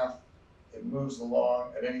a path. It moves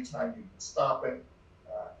along. At any time, you can stop it,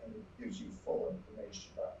 and it gives you full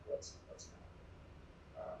information about what's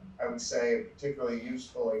happening. I would say a particularly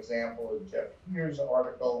useful example is Jeff Here's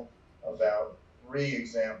article about 3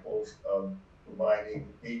 examples of providing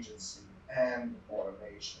agency and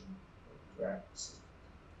automation for contractor systems.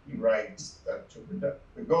 He writes that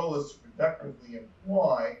the goal is to productively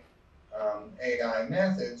employ AI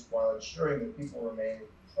methods while ensuring that people remain in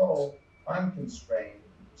control, unconstrained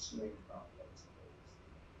in pursuing complex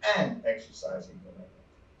goals, and exercising domain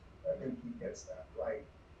expertise. I think he gets that right,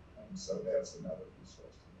 and so that's another resource.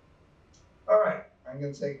 All right, I'm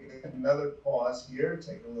going to take another pause here,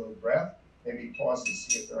 take a little breath, maybe pause to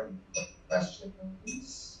see if there are any questions.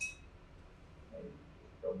 Maybe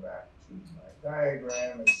go back to my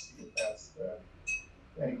diagram and see if that's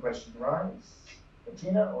any questions arise.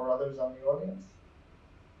 Katina or others on the audience?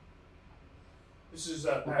 This is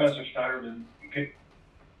Professor Shneiderman. Okay.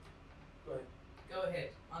 Go ahead. Go ahead.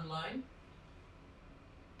 Online.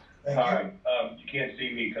 Hi. You can't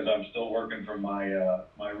see me because I'm still working from my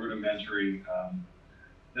my rudimentary.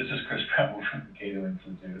 This is Chris Preble from the Cato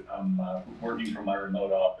Institute. I'm working from my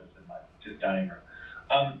remote office in my dining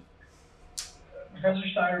room. Professor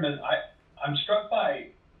Shneiderman, I'm struck by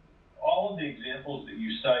all of the examples that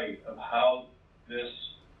you cite of how this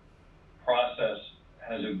process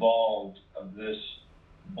has evolved, of this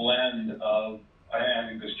blend of, I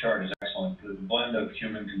think this chart is excellent, the blend of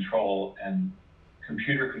human control and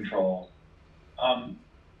computer control.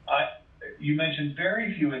 You mentioned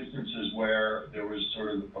very few instances where there was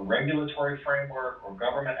sort of a regulatory framework or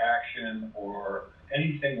government action or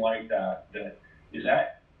anything like that. Is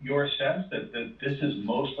that your sense that this is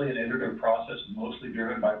mostly an iterative process, mostly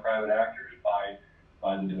driven by private actors,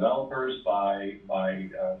 by the developers, by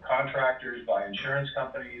contractors, by insurance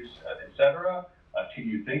companies, et cetera? Can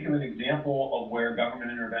you think of an example of where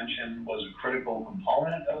government intervention was a critical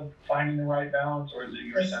component of finding the right balance, or is it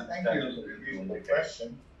your sense that Thank you for the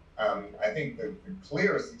question. I think the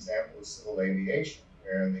clearest example is civil aviation,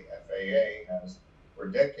 where the FAA has, for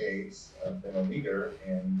decades, been a leader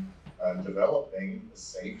in developing the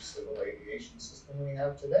safe civil aviation system we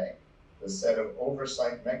have today. The set of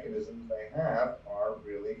oversight mechanisms they have are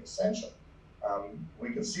really essential.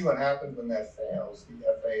 We can see what happens when that fails. The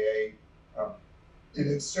FAA, in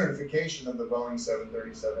its certification of the Boeing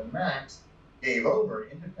 737 MAX, gave over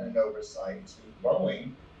independent oversight to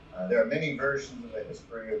Boeing. There are many versions of the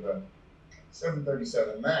history of the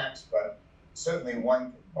 737 MAX, but certainly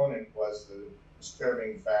one component was the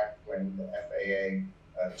disturbing fact when the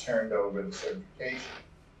FAA turned over the certification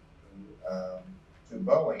to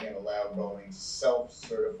Boeing and allowed Boeing to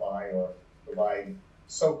self-certify or provide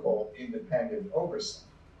so-called independent oversight.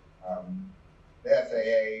 The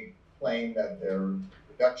FAA claimed that their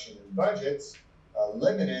reduction in budgets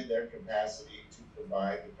limited their capacity to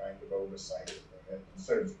provide the kind of oversight that they had, and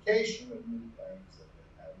certification of new planes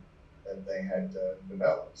that they had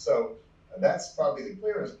developed. So that's probably the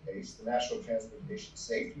clearest case. The National Transportation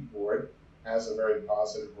Safety Board has a very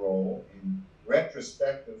positive role in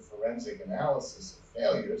retrospective forensic analysis of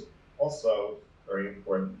failures, also very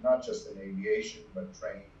important, not just in aviation, but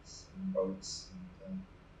trains and boats and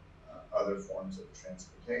other forms of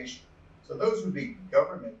transportation. So those would be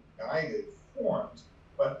government-guided forms,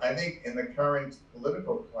 but I think in the current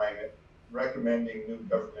political climate, recommending new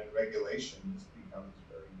government regulations becomes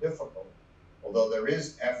very difficult. Although there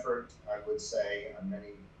is effort, I would say, on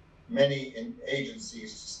many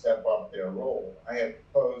agencies to step up their role. I have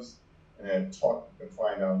proposed in a talk you can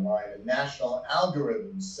find online, a National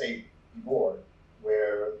Algorithm Safety Board,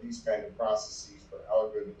 where these kind of processes for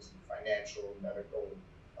algorithms in financial, medical,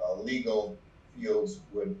 legal fields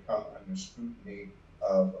would come under scrutiny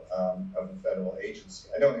of a federal agency.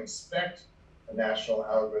 I don't expect a National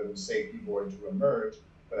Algorithm Safety Board to emerge,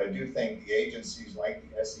 but I do think the agencies like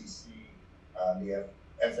the SEC, the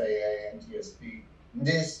FAA, NTSB,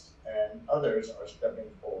 NIST, and others are stepping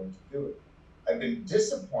forward to do it. I've been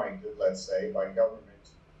disappointed, let's say, by government,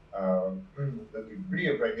 the degree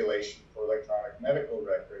of regulation for electronic medical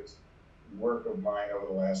records, work of mine over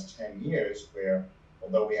the last 10 years, where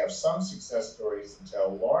although we have some success stories to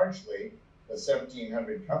tell, largely the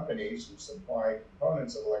 1,700 companies who supply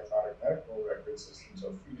components of electronic medical record systems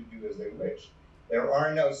are free to do as they wish. There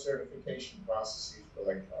are no certification processes for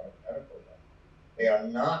electronic medical records. They are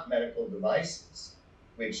not medical devices,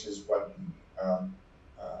 which is what the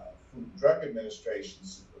Food and Drug Administration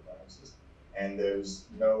supervises, and there's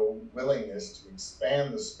no willingness to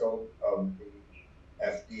expand the scope of the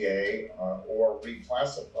FDA or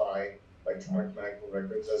reclassify electronic medical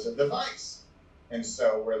records as a device. And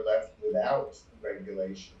so we're left without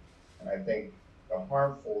regulation. And I think the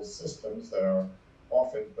harmful systems that are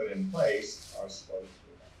often put in place are slow to do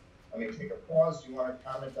that. Let me take a pause. Do you want to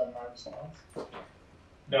comment on my response?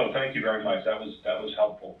 No, thank you very much. That was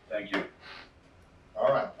helpful. Thank you.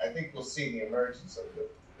 All right, I think we'll see the emergence of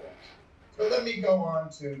different forms. So let me go on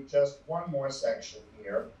to just one more section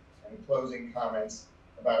here and closing comments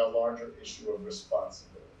about a larger issue of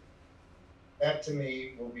responsibility. That to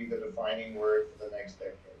me will be the defining word for the next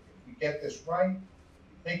decade. If we get this right, if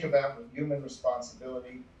we think about human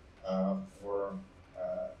responsibility for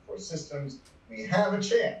systems, we have a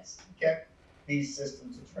chance to get these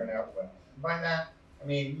systems to turn out well. And by that, I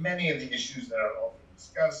mean many of the issues that are often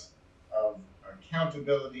discussed of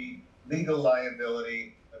accountability, legal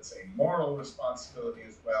liability, let's say moral responsibility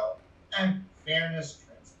as well, and fairness,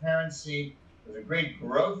 transparency. There's a great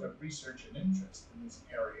growth of research and interest in this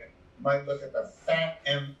area. You might look at the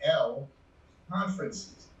FATML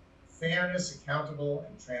conferences, Fairness, Accountable,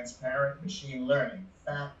 and Transparent Machine Learning,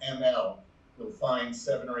 FATML. You'll find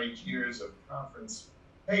 7 or 8 years of conference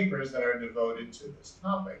papers that are devoted to this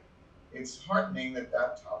topic. It's heartening that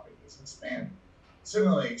that topic is expanding.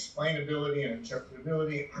 Similarly, explainability and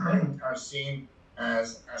interpretability are seen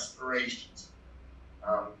as aspirations.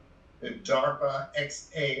 The DARPA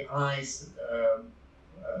HCAI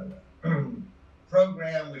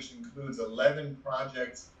program, which includes 11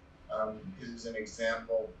 projects, is an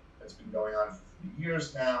example that's been going on for 3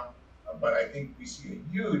 years now. But I think we see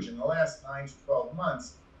a huge, in the last 9 to 12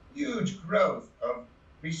 months, huge growth of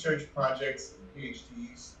research projects and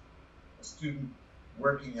PhDs, a student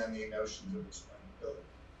working on the notions of explainability.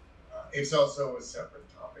 It's also a separate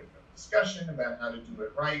topic of discussion about how to do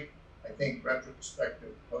it right. I think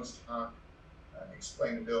retrospective, post hoc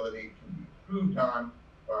explainability can be improved on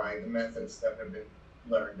by the methods that have been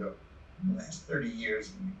learned over the last 30 years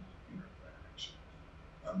in computer interaction.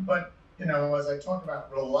 But you know, as I talk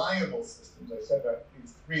about reliable systems, I said that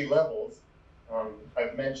these 3 levels.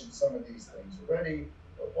 I've mentioned some of these things already: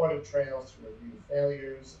 the audit trails to review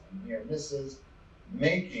failures and near misses,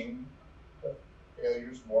 making the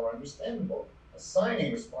failures more understandable,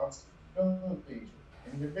 assigning responsibility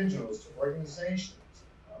to individuals, to organizations,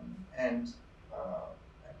 and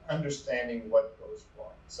understanding what goes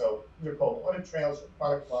wrong. So these are called audit trails or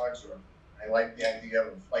product logs, or I like the idea of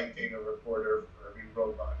a flight data recorder for every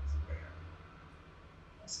robot.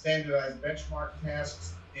 Standardized benchmark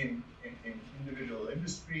tasks in individual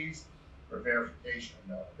industries for verification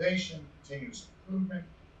and validation, continuous improvement,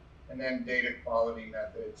 and then data quality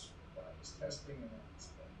methods for bias testing and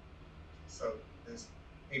explainability. So this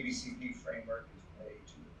ABCD framework is made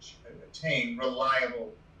to attain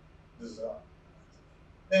reliable design.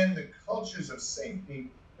 Then the cultures of safety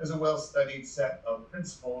is a well-studied set of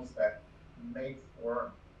principles that make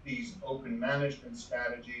for these open management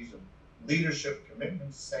strategies of leadership,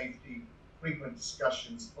 commitment to safety, frequent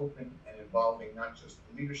discussions, open and involving not just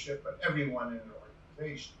the leadership, but everyone in an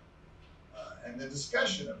organization. And the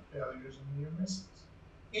discussion of failures and near misses.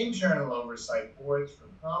 Internal oversight boards for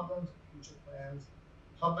problems and future plans,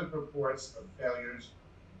 public reports of failures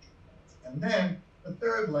and future plans. And then the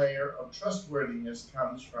third layer of trustworthiness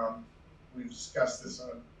comes from, we've discussed this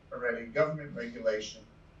already, government regulation,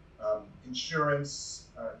 insurance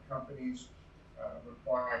companies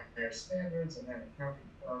require their standards, and then accounting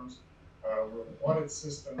firms with audit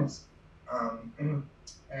systems,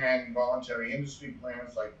 and voluntary industry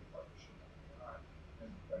plans like the Partnership on AI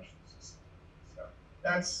and professional systems. So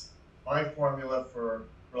that's my formula for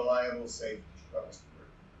reliable, safe, and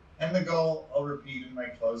trustworthy. And the goal, I'll repeat in my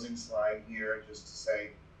closing slide here, just to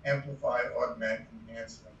say, amplify, augment,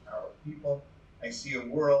 enhance, and empower people. I see a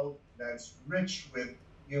world that's rich with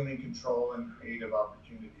human control and creative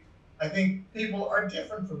opportunity. I think people are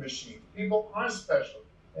different from machines. People are special.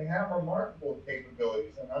 They have remarkable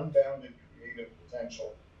capabilities and unbounded creative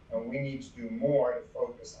potential, and we need to do more to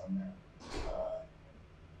focus on that.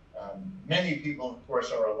 Many people, of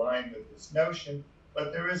course, are aligned with this notion,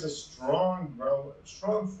 but there is a strong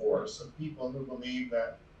force of people who believe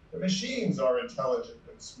that the machines are intelligent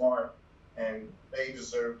and smart, and they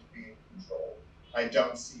deserve to be in control. I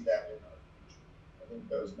don't see that in our future. I think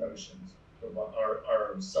those notions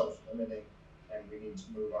are self-limiting, and we need to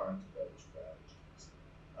move on to better strategies.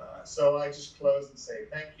 So I just close and say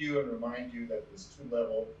thank you and remind you that this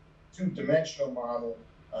two-dimensional model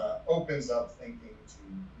opens up thinking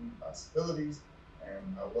to new possibilities,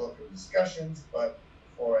 and I welcome discussions. But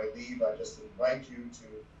before I leave, I just invite you to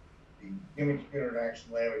the Human-Computer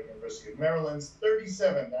Interaction Lab at University of Maryland's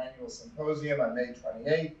 37th Annual Symposium on May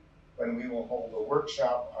 28th, when we will hold a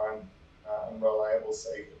workshop on reliable,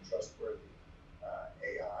 safe, and trustworthy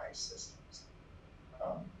AI systems.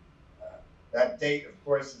 That date, of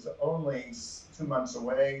course, is only 2 months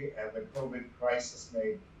away, and the COVID crisis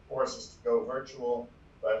may force us to go virtual,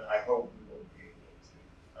 but I hope we will be able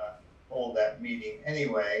to hold that meeting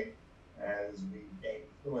anyway as we gain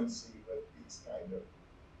fluency with these kind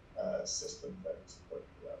of systems that support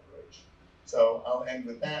collaboration. So I'll end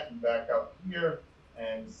with that and back up here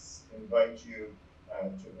and invite you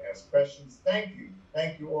to ask questions. Thank you.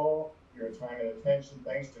 Thank you all for your time and attention.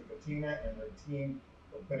 Thanks to Katina and her team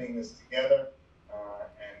for putting this together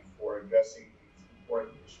and for addressing these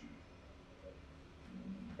important issues.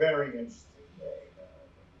 Very interesting day.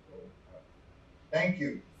 Thank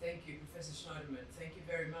you. Thank you, Professor Shneiderman. Thank you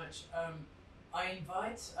very much. I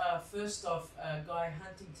invite, first off, Guy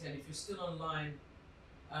Huntington, if you're still online.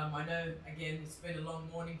 I know, again, it's been a long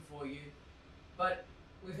morning for you, but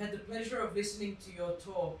we've had the pleasure of listening to your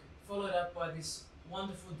talk, followed up by this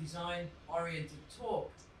wonderful design-oriented talk.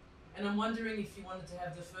 And I'm wondering if you wanted to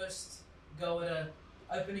have the first go at an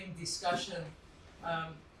opening discussion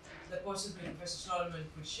that possibly Professor Shneiderman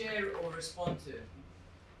could share or respond to.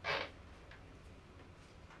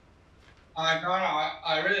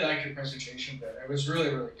 I really liked your presentation there. It was really,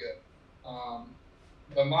 really good.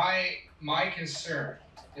 But my concern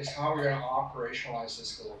is how we're going to operationalize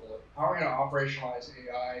this globally. How are we going to operationalize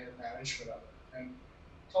AI, the management of it? And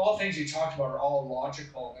so all things you talked about are all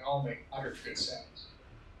logical and they all make utter good sense.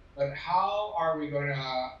 But how are we going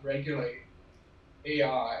to regulate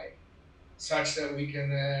AI such that we can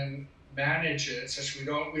then manage it, such we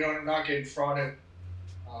don't not get frauded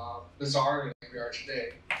bizarrely like we are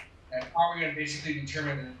today? And how are we going to basically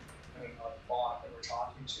determine the bot that we're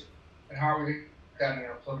talking to? And how are we going to do that in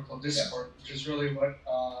our political discourse, which is really what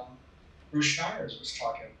Bruce Schneider was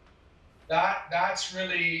talking about. That's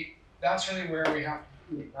really where we have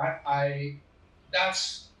to be.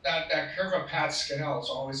 That curve of Pat Scannell is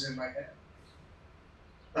always in my head.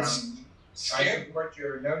 I support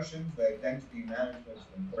your notions that identity management is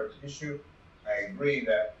an important issue. I agree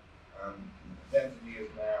that identity is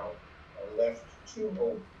now left too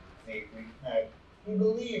open. We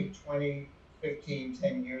believed 20, 15,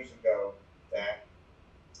 10 years ago that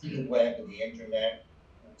the web and the internet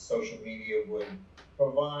and social media would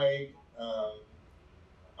provide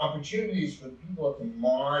opportunities for people at the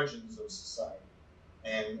margins of society.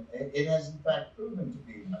 And it has in fact proven to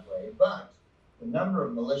be that way. But the number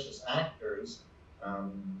of malicious actors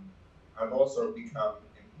have also become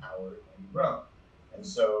empowered and grown. And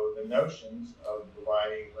so the notions of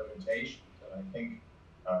providing limitations, and I think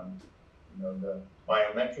the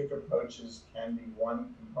biometric approaches can be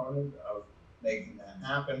one component of making that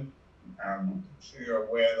happen. I'm sure you're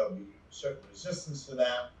aware there'll be certain resistance to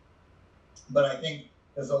that. But I think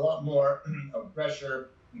there's a lot more of pressure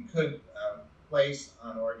we could place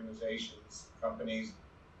on organizations, companies,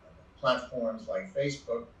 platforms like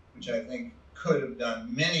Facebook, which I think could have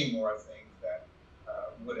done many more things that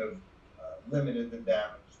would have limited the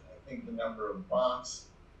damage. I think the number of bots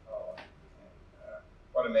and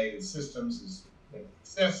automated systems is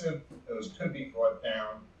excessive. Those could be brought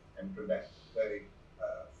down and prevented. The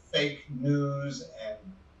fake news and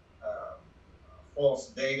false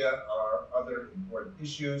data are other important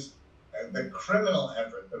issues. The criminal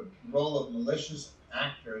effort, the role of malicious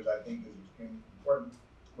actors, I think is extremely important,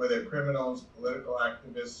 whether criminals, political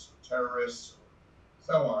activists, terrorists,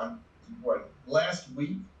 so on, is important. Last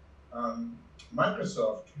week,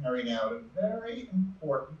 Microsoft carried out a very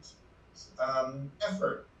important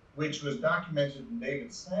effort, which was documented in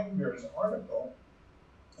David Sanger's article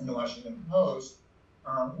in the Washington Post,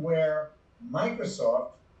 where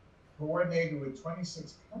Microsoft coordinated with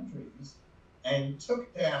 26 countries and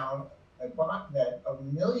took down a botnet of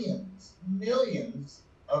millions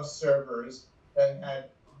of servers that had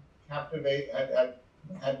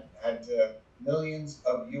had millions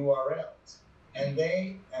of URLs, and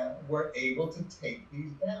they were able to take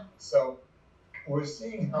these down. So we're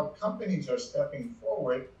seeing how companies are stepping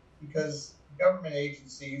forward because government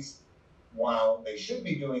agencies, while they should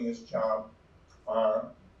be doing this job, are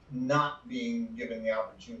not being given the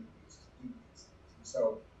opportunities to do these things.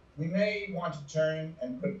 So we may want to turn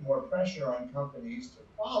and put more pressure on companies to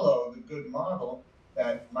follow the good model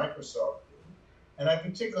that Microsoft did. And I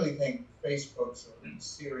particularly think Facebook's a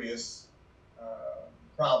serious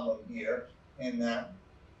problem here in that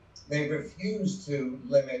they refuse to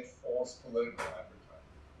limit false political advertising.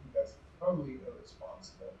 I think that's a totally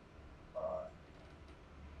irresponsible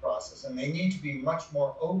process. And they need to be much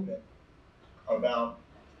more open about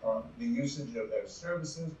the usage of their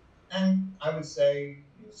services. And I would say,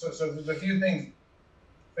 so there's a few things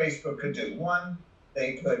Facebook could do. One,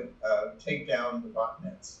 they could take down the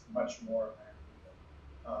botnets much more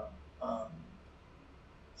actively.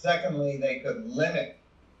 Secondly, they could limit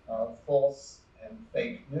false and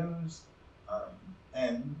fake news.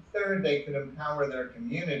 And third, they could empower their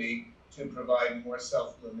community to provide more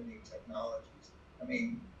self-limiting technologies. I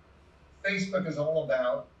mean, Facebook is all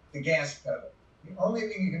about the gas pedal. The only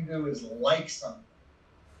thing you can do is like something,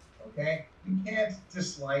 okay? You can't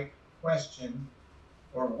dislike, question,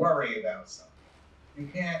 or worry about something. You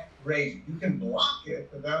can't raise it. You can block it,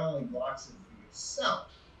 but that only blocks it for yourself.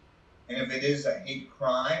 And if it is a hate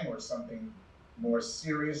crime or something more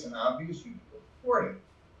serious and obvious, you can report it.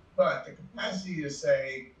 But the capacity to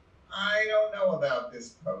say, I don't know about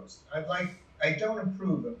this post. I don't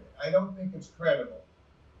approve of it. I don't think it's credible.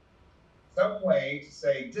 Some way to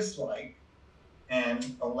say dislike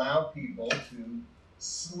and allow people to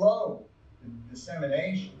slow the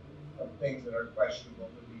dissemination of things that are questionable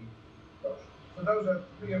to be social. So those are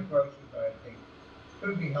three approaches that I think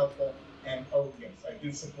could be helpful. And oh yes, I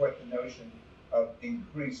do support the notion of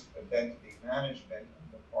increased identity management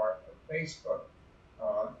on the part of Facebook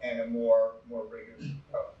and a more rigorous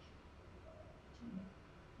approach to that.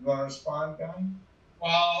 You want to respond, Guy?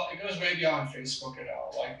 Well, it goes way beyond Facebook at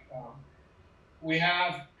all. Like,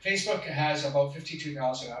 Facebook has about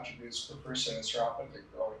 52,000 attributes per person. It's rapidly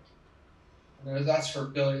growing. And that's for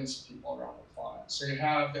billions of people around the planet. So you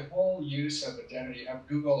have the whole use of identity. You have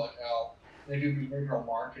Google et al. They do behavioral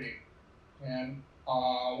marketing. And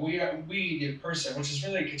we, the person, which is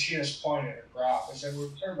really Katina's point in her graph, is that we're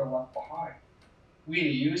sort of left behind. We, the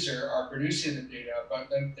user, are producing the data, but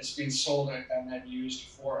then it's being sold and then used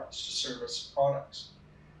for us to serve us products.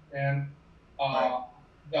 And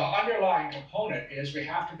the underlying component is we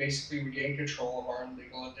have to basically regain control of our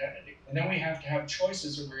legal identity. And then we have to have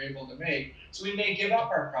choices that we're able to make. So we may give up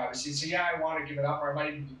our privacy and say, yeah, I want to give it up, or I might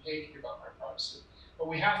even be paid to give up my privacy. But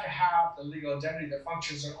we have to have the legal identity that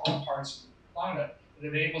functions in all parts of the planet that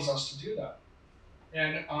enables us to do that.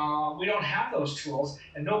 And we don't have those tools,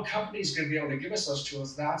 and no company is going to be able to give us those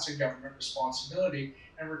tools. That's a government responsibility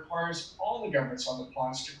and requires all the governments on the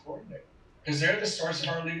planet to coordinate, because they're the source of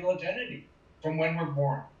our legal identity from when we're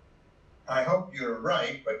born. I hope you're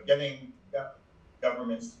right, but getting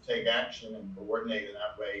governments to take action and coordinate in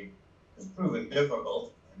that way has proven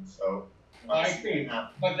difficult, and so I agree.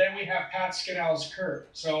 But then we have Pat Skinnell's curve.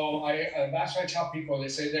 So that's what I tell people. They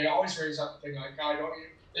say they always raise up the thing like, "Guy, don't you?"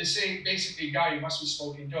 They say basically, "Guy, you must be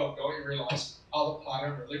smoking dope. Don't you realize how the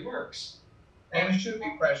planet really works?" And we should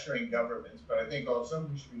be pressuring governments, but I think also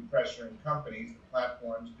we should be pressuring companies. The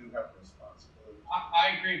platforms do have a responsibility.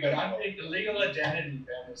 I agree, but I think the legal identity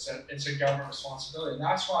then it's a government responsibility, and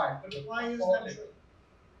that's why I put it. Why is that true?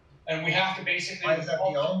 And we have to basically. Why is that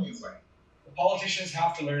the only way? The politicians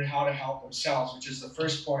have to learn how to help themselves, which is the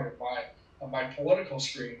first point of my political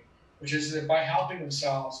screen, which is that by helping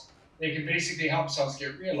themselves, they can basically help themselves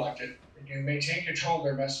get reelected. They can maintain control of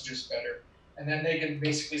their messages better, and then they can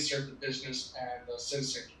basically serve the business and the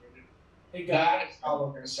citizen community. Hey, that is how we're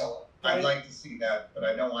going to sell it. I'd like to see that, but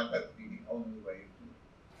I don't want that to be the only way.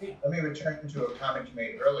 Let me return to a comment you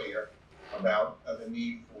made earlier about the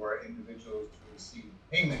need for individuals to receive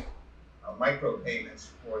payment, micropayments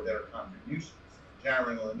for their contributions.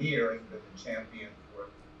 Jaron Lanier has been the champion for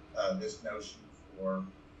this notion for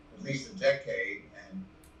at least a decade, and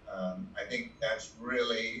I think that's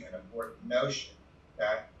really an important notion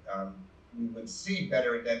that we would see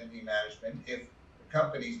better identity management if the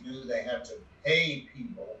companies knew they had to pay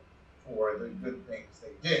people for the good things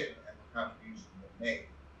they did and the contributions they made.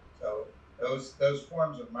 So those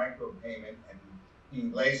forms of micropayment, and he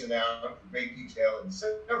lays it out in great detail in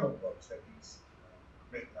several books that he's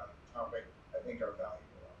written on the topic, I think are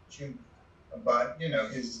valuable opportunities. But you know,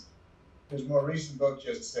 his more recent book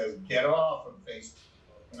just says get off of Facebook,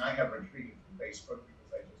 and I have retreated from Facebook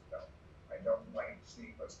because I don't like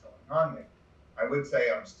seeing what's going on there. I would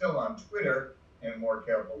say I'm still on Twitter in a more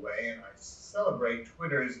careful way, and I celebrate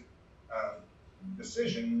Twitter's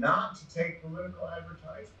decision not to take political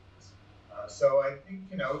advertisements. So I think,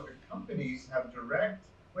 you know, the companies have direct,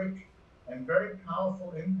 quick, and very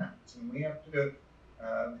powerful impacts, and we have to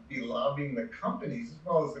be lobbying the companies as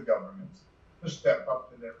well as the governments to step up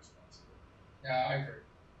to their responsibility. Yeah, I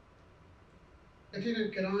agree.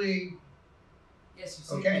 Can I?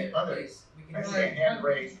 Yes, you okay, others. I see a hand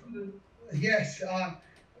raised. Yes.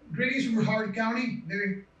 Greetings from Howard County,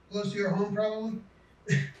 very close to your home, probably.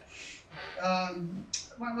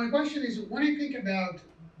 My question is, when I think about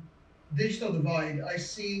digital divide, I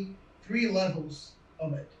see three levels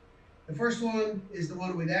of it. The first one is the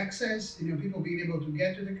one with access, people being able to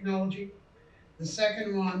get to technology. The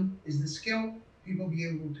second one is the skill, people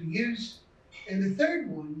being able to use. And the third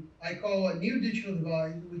one, I call a new digital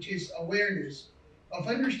divide, which is awareness of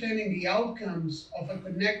understanding the outcomes of a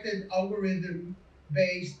connected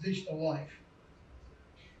algorithm-based digital life.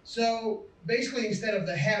 So basically, instead of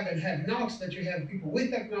the have and have nots, that you have people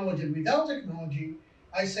with technology and without technology,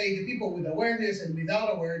 I say the people with awareness and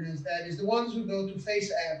without awareness, that is the ones who go to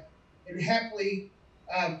Face app and happily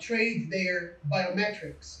trade their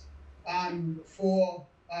biometrics for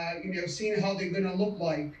seeing how they're going to look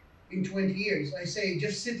like in 20 years. I say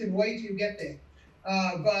just sit and wait till you get there.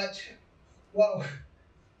 But what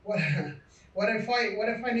what what I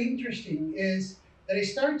find interesting is that I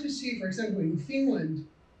start to see, for example, in Finland,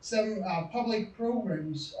 some public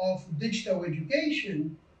programs of digital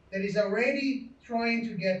education that is already trying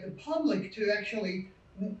to get the public to actually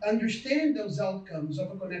understand those outcomes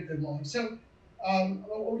of a connected life. So I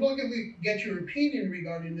would like to get your opinion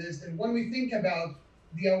regarding this. That when we think about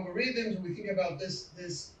the algorithms, we think about this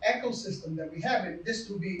ecosystem that we have, and this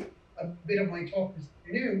will be a bit of my talk this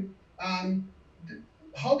afternoon. Um,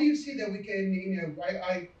 how do you see that we can,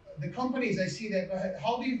 the companies I see that,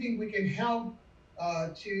 how do you think we can help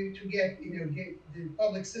to get, get the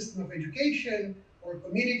public system of education or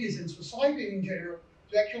communities and society in general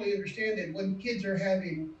to actually understand that when kids are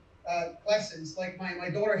having classes, like my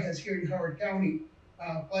daughter has here in Howard County,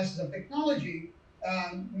 classes of technology,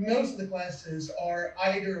 most of the classes are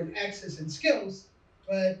either on access and skills,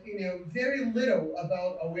 but, very little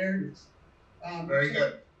about awareness. Very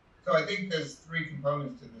good. So I think there's three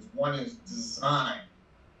components to this. One is design.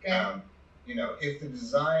 Okay. If the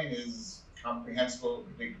design is comprehensible,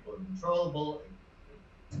 predictable, and controllable,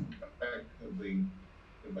 effectively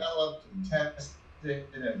developed and tested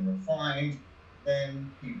and refined,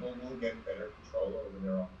 then people will get better control over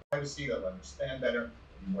their own privacy. They'll understand better,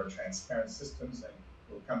 more transparent systems, and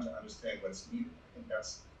will come to understand what's needed. I think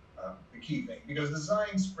that's the key thing, because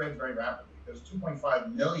design spreads very rapidly. There's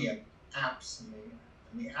 2.5 million apps in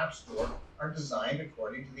the App Store are designed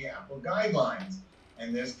according to the Apple guidelines,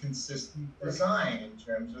 and there's consistent design in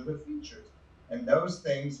terms of the features, and those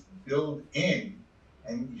things build in.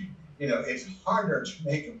 And it's harder to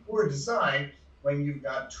make a poor design when you've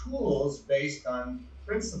got tools based on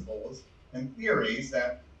principles and theories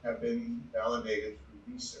that have been validated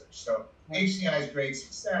through research. So HCAI's great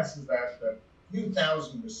success is that the few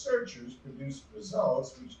thousand researchers produce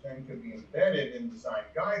results which then could be embedded in design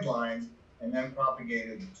guidelines and then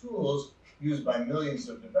propagated to tools used by millions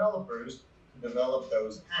of developers to develop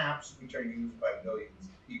those apps which are used by billions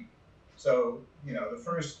of people. So, the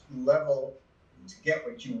first level to get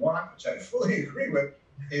what you want, which I fully agree with,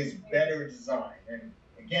 is better design. And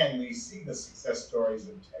again, we see the success stories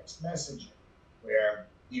of text messaging, where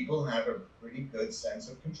people have a pretty good sense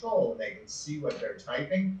of control. They can see what they're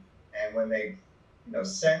typing, and when they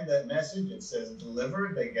send that message, it says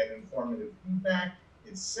delivered, they get informative feedback.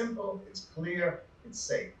 It's simple, it's clear, it's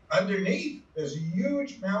safe. Underneath, there's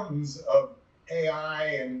huge mountains of AI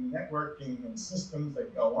and networking and systems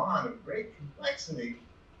that go on of great complexity,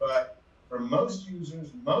 but for most users,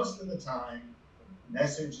 most of the time, the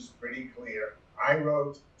message is pretty clear. I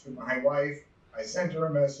wrote to my wife, I sent her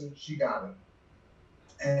a message, she got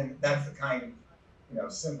it. And that's the kind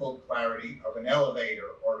of simple clarity of an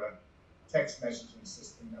elevator or a text messaging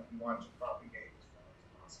system that we want to propagate as far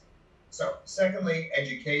as possible. So, secondly,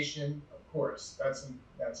 education, of course,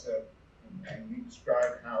 and we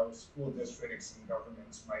describe how school districts and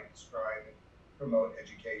governments might describe and promote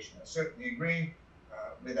education. I certainly agree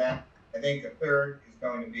with that. I think a third is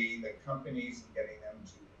going to be the companies and getting them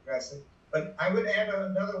to address it. But I would add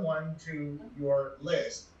another one to your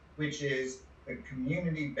list, which is the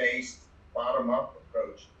community-based bottom-up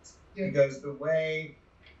approaches. Yeah. Because the way,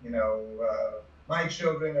 my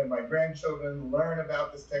children and my grandchildren learn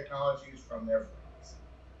about this technology is from their friends.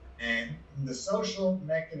 And the social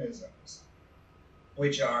mechanisms,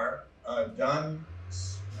 which are done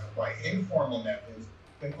by informal methods,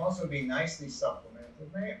 can also be nicely supplemented.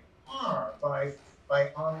 They are by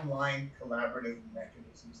online collaborative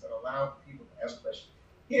mechanisms that allow people to ask questions.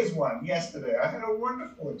 Here's one. Yesterday, I had a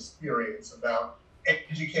wonderful experience about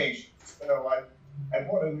education. So I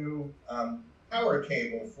bought a new power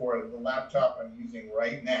cable for the laptop I'm using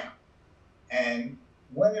right now. And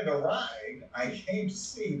when it arrived, I came to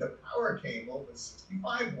see the power cable was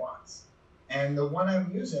 65 watts. And the one I'm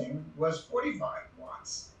using was 45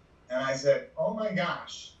 watts. And I said, oh my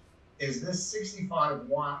gosh, is this 65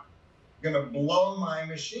 watt going to blow my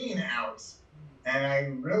machine out? And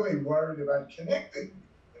I'm really worried about connecting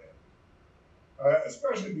it,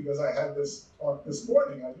 especially because I had this talk this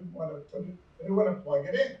morning. I didn't want to plug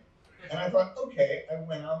it in. And I thought, okay, I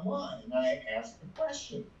went online and I asked a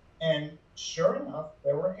question. And sure enough,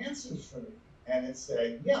 there were answers for me. And it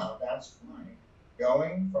said, yeah, that's fine.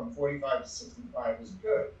 Going from 45 to 65 is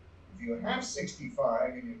good. If you have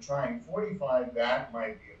 65 and you're trying 45, that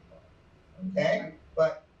might be a problem. Okay?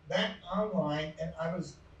 But that online, and I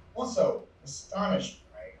was also astonished.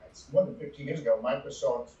 It's more than 15 years ago,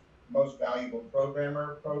 Microsoft's Most Valuable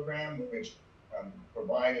Programmer program, which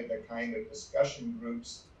provided the kind of discussion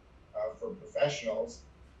groups for professionals,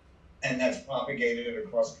 and that's propagated it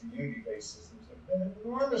across community-based systems, have been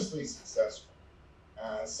enormously successful.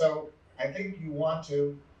 So I think you want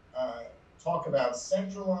to talk about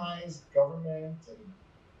centralized government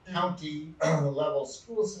and county level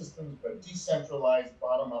school systems, but decentralized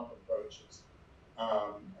bottom-up approaches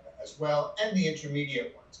as well, and the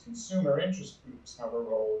intermediate ones. Consumer interest groups have a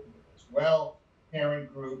role as well,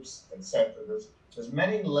 parent groups, etc. There's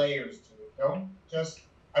many layers to it. Don't just,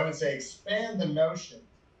 I would say, expand the notion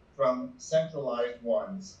from centralized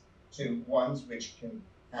ones to ones which can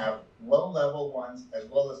have low-level ones as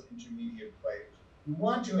well as intermediate players. You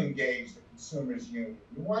want to engage the Consumers Union.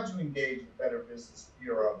 You want to engage the Better Business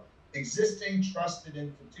Bureau. Existing trusted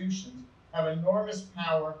institutions have enormous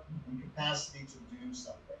power and capacity to do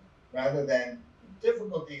something, rather than the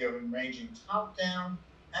difficulty of arranging top-down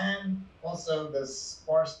and also the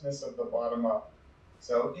sparseness of the bottom-up.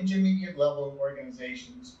 So intermediate level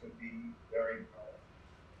organizations could be very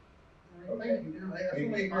powerful. Okay. Thank you. I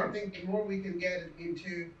fully agree. I think the more we can get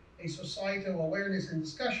into a societal awareness and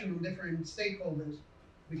discussion with different stakeholders,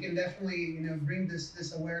 we can definitely, bring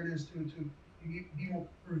this awareness to be more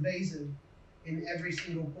pervasive in every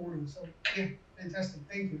single corner. So yeah, fantastic.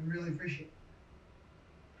 Thank you. I really appreciate it.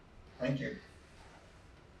 Thank you.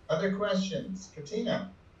 Other questions?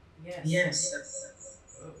 Katina? Yes.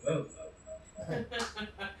 Oh.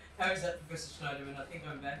 How is that, Professor Shneiderman? I think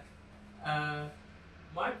I'm back.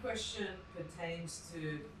 My question pertains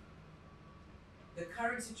to the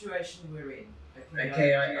current situation we're in.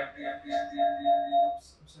 Okay, I'm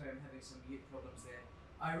sorry, I'm having some mute problems there.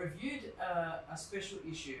 I reviewed a special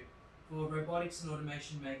issue for Robotics and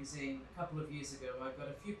Automation magazine a couple of years ago. I got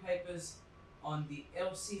a few papers on the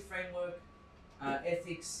LC framework,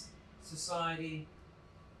 ethics, society,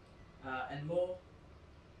 and law.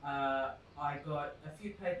 I got a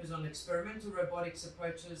few papers on experimental robotics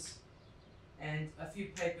approaches and a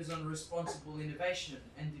few papers on responsible innovation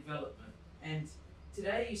and development. And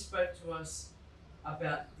today you spoke to us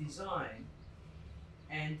about design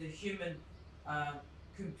and the human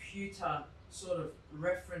computer sort of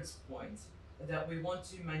reference point that we want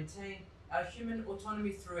to maintain our human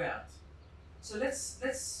autonomy throughout. So let's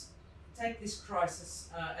take this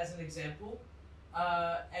crisis as an example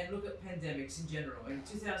and look at pandemics in general. In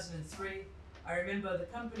 2003, I remember the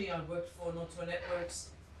company I worked for, Notor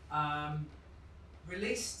Networks,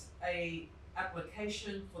 released a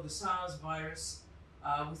application for the SARS virus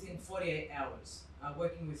within 48 hours,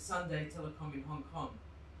 working with Sunday Telecom in Hong Kong.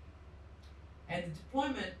 And the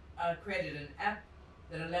deployment created an app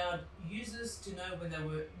that allowed users to know when they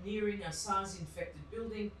were nearing a SARS-infected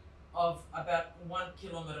building of about 1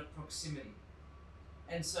 kilometer proximity.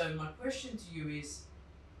 And so my question to you is,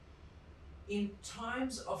 in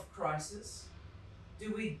times of crisis,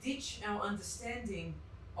 do we ditch our understanding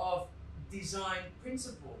of design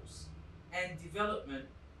principles and development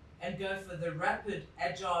and go for the rapid,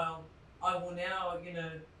 agile, I will now,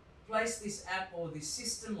 place this app or this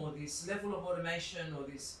system or this level of automation or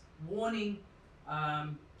this warning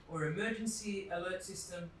or emergency alert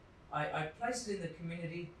system, I place it in the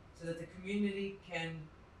community so that the community can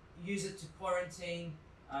use it to quarantine,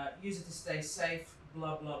 use it to stay safe,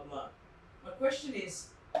 blah, blah, blah. My question is,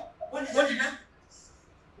 what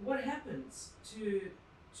happens to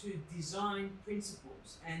design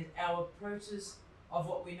principles and our approaches of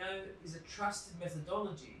what we know is a trusted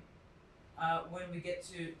methodology when we get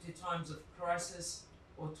to times of crisis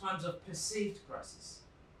or times of perceived crisis?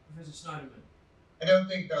 Professor Shneiderman. I don't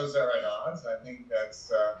think those are at odds. I think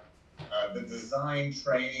that's the design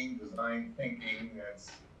training, design thinking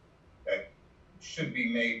that should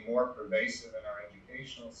be made more pervasive in our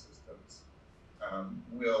educational systems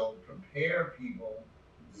will prepare people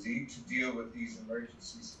to deal with these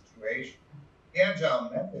emergency situations. The agile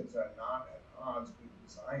methods are not at odds with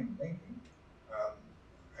design thinking.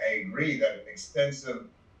 I agree that an extensive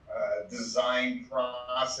design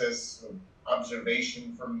process of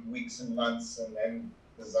observation from weeks and months and then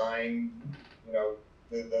design,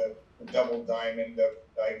 the double diamond of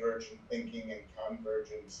divergent thinking and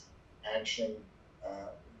convergence action.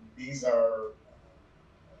 These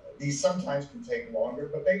sometimes can take longer,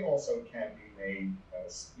 but they also can be made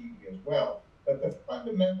speedy as well. But the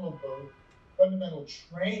fundamental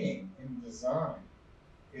training in design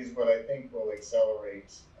is what I think will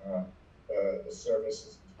accelerate the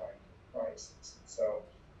services in times of crisis. So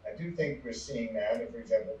I do think we're seeing that. And for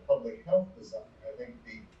example, public health design. I think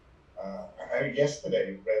I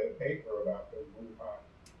yesterday read a paper about the Wuhan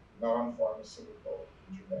non-pharmaceutical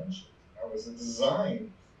interventions. That was a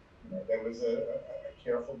design. There was a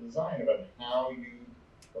careful design about how you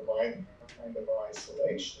provide a kind of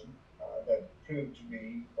isolation that proved to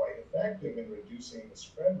be quite effective in reducing the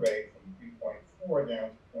spread rate from 3.4 down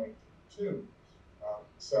to 0.2.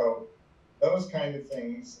 So those kind of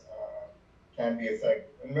things can be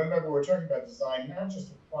effective. And remember, we're talking about design, not just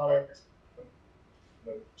of products, but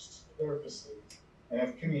the surfaces and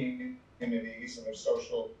of communities and of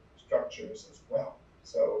social structures as well.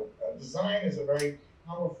 So design is a very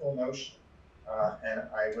powerful notion, and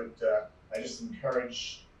I just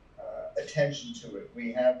encourage attention to it.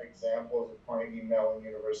 We have examples at Carnegie Mellon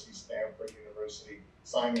University, Stanford University,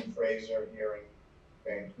 Simon Fraser here in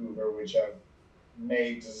Vancouver, which have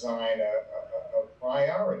made design a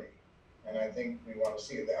priority. And I think we want to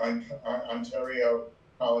see it. The Ontario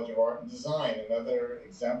College of Art and Design, another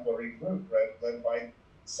exemplary group, led by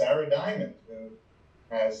Sarah Diamond, who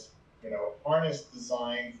has, harnessed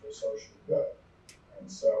design for social good.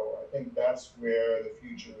 And so I think that's where the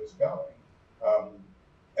future is going.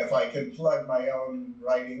 If I could plug my own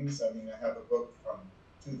writings, I have a book from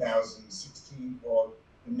 2016 called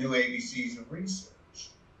The New ABCs of Research.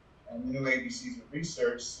 And the new ABCs of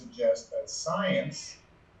research suggest that science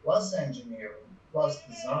plus engineering plus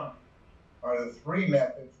design are the three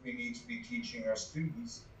methods we need to be teaching our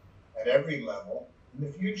students at every level in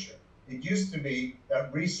the future. It used to be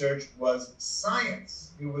that research was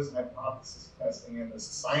science. It was hypothesis testing and the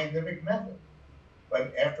scientific method.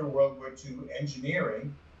 But after World War II,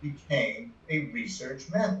 engineering became a research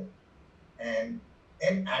method. And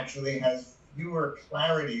it actually has fewer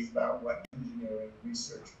clarities about what engineering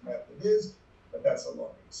research method is, but that's a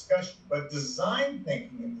longer discussion. But design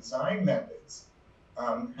thinking and design methods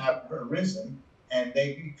have arisen, and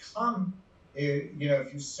they become,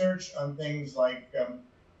 if you search on things like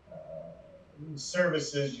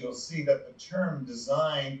services, you'll see that the term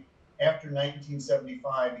design after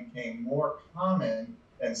 1975 became more common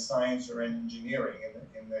than science or engineering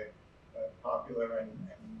in the popular and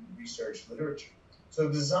research literature. So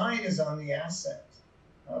design is on the ascent,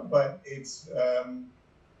 but it's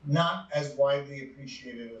not as widely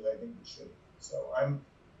appreciated as I think it should be. So I'm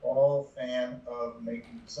all fan of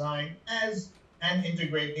making design and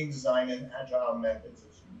integrating design and agile methods,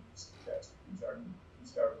 as you suggest.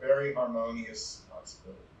 These are very harmonious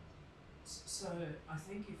possibilities. So I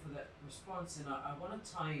thank you for that response, and I want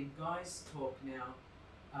to tie in Guy's talk now,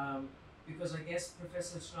 because I guess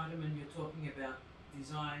Professor Shneiderman, you're talking about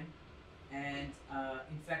design, and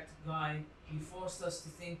in fact, Guy, you forced us to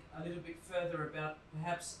think a little bit further about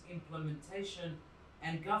perhaps implementation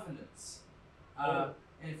and governance.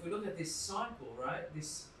 And if we look at this cycle, right,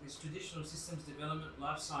 this traditional systems development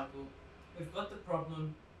life cycle, we've got the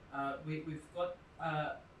problem. We've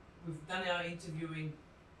done our interviewing.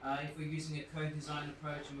 If we're using a co-design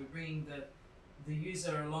approach, and we're bringing the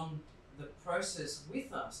user along the process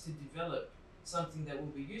with us to develop something that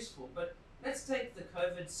will be useful. But let's take the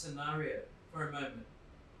COVID scenario for a moment.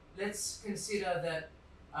 Let's consider that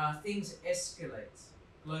things escalate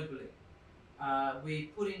globally.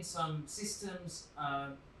 We put in some systems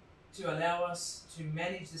to allow us to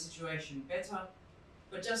manage the situation better.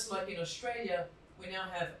 But just like in Australia, we now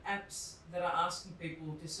have apps that are asking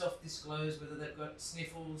people to self-disclose whether they've got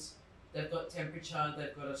sniffles, they've got temperature,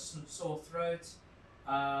 they've got a sore throat,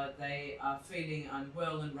 they are feeling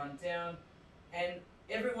unwell and run down, and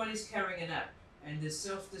everyone is carrying an app, and there's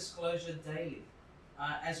self-disclosure daily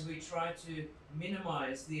as we try to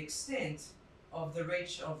minimize the extent of the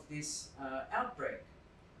reach of this outbreak.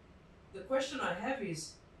 The question I have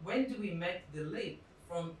is, when do we make the leap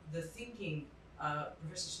from the thinking,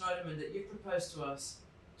 Professor Shneiderman, that you proposed to us,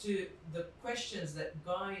 to the questions that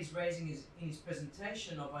Guy is raising in his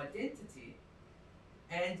presentation of identity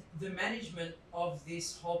and the management of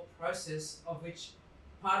this whole process, of which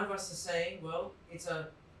part of us are saying, well, it's a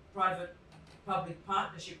private-public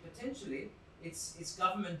partnership potentially, it's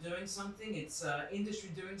government doing something, it's industry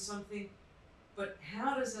doing something, but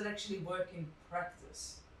how does that actually work in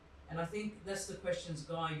practice? And I think that's the questions,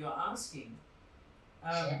 Guy, you're asking.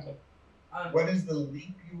 Exactly. What is the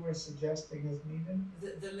leap you were suggesting is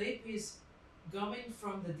needed? The leap is going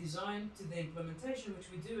from the design to the implementation, which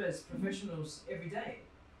we do as professionals every day.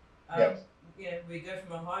 Yes. Yeah, we go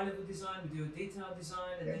from a high-level design, we do a detailed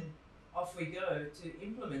design, and then off we go to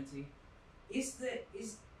implementing.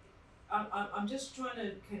 I'm just trying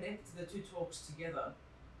to connect the two talks together.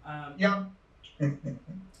 Yeah.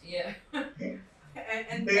 Yeah.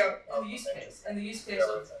 and They are, the use case. And the use case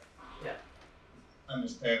of, yeah.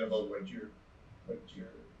 Understandable what you're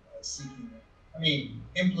seeking. I mean,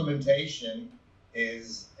 implementation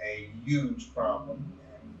is a huge problem,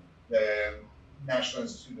 and the National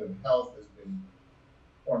Institute of Health has been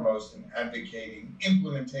foremost in advocating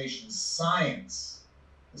implementation science,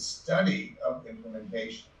 the study of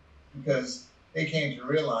implementation, because they came to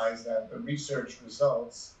realize that the research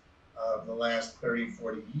results of the last 30,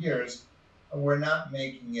 40 years were not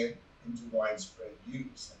making it into widespread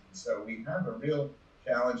use. And so we have a real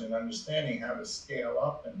challenge in understanding how to scale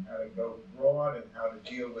up and how to go broad and how to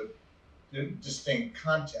deal with distinct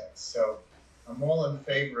contexts. So I'm all in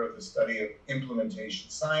favor of the study of implementation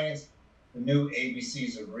science, the new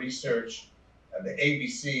ABCs of research. The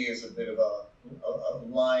ABC is a bit of a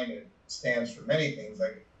line. It stands for many things,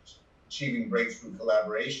 like achieving breakthrough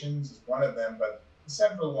collaborations is one of them, but the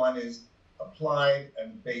central one is applied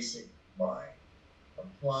and basic buying.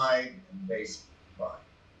 Applied and basic buying.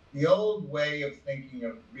 The old way of thinking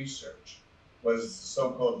of research was the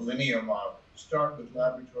so-called linear model. You start with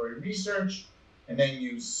laboratory research, and then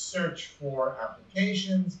you search for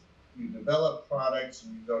applications, you develop products,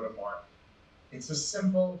 and you go to market. It's a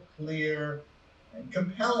simple, clear, and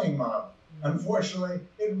compelling model. Unfortunately,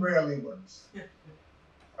 it rarely works.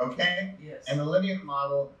 Okay? Yes. And the linear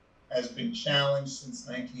model has been challenged since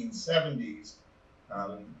 1970s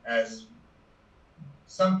as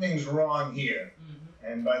something's wrong here.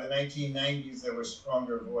 Mm-hmm. And by the 1990s, there were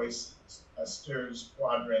stronger voices. Stir's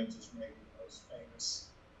quadrant is maybe the most famous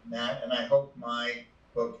in that, and I hope my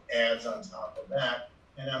book adds on top of that.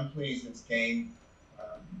 And I'm pleased it's gained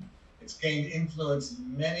influence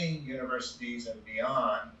in many universities and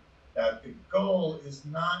beyond. That the goal is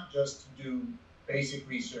not just to do basic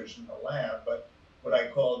research in the lab, but what I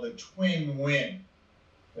call the twin win.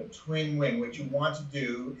 The twin win. What you want to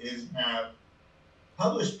do is have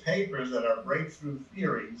published papers that are breakthrough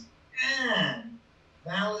theories and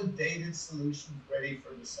validated solutions ready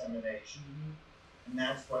for dissemination. Mm-hmm. And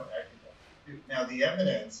that's what academics do. Now, the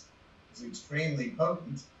evidence is extremely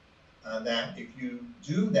potent that if you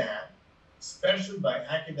do that, especially by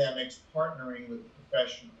academics partnering with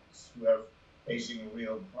professionals who are facing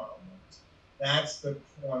real problems, that's the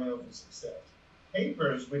formula for success.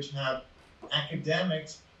 Papers which have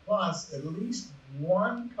academics plus at least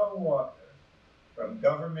one co-author from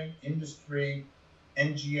government, industry,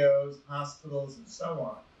 NGOs, hospitals, and so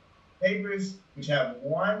on. Papers which have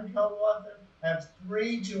one co-author have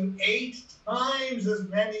 3 to 8 times as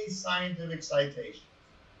many scientific citations.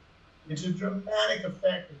 It's a dramatic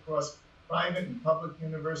effect across private and public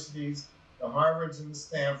universities, the Harvards and the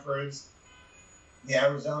Stanfords, the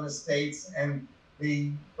Arizona States and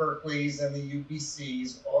the Berkeleys and the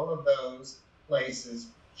UBCs. All of those places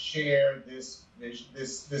share this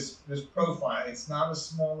profile. It's not a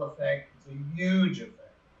small effect, it's a huge effect.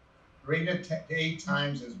 3 to 8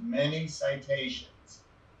 times as many citations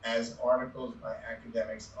as articles by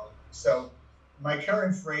academics only. So my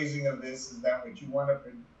current phrasing of this is that what you want to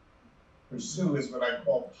pursue is what I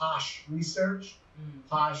call POSH research.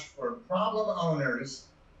 POSH for problem owners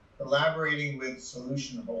collaborating with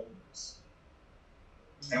solution holders.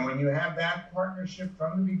 And when you have that partnership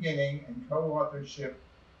from the beginning and co-authorship,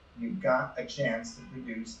 you've got a chance to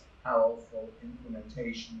produce powerful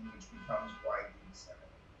implementation which becomes widely disseminated.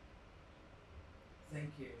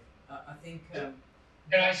 Thank you. I think.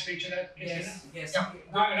 Can I speak to that? Yes. Yeah.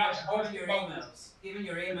 Given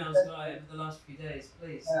your emails over the last few days,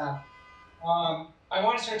 please. Yeah. I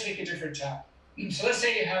want to sort of take a different tack. So let's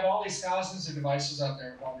say you have all these thousands of devices out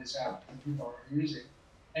there, all these apps that people are using,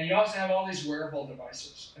 and you also have all these wearable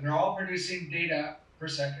devices, and they're all producing data per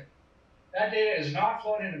second. That data is not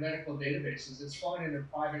flowing into medical databases, it's flowing into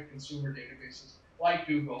private consumer databases, like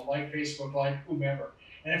Google, like Facebook, like whomever.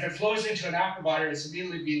 And if it flows into an app provider, it's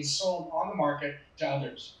immediately being sold on the market to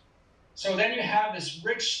others. So then you have this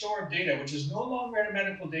rich store of data, which is no longer in a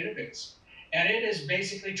medical database, and it is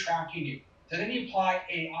basically tracking you. So then you apply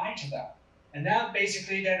AI to that. And that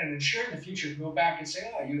basically then, an insurer in the future can go back and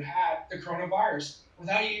say, oh, you had the coronavirus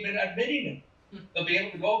without you even admitting it. They'll be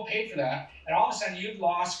able to go pay for that. And all of a sudden, you've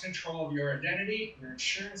lost control of your identity, your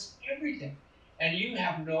insurance, everything. And you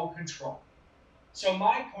have no control. So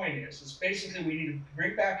my point is basically we need to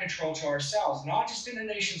bring back control to ourselves, not just in a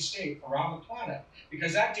nation state, around the planet.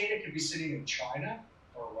 Because that data could be sitting in China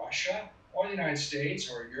or Russia or the United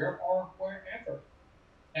States or Europe or wherever.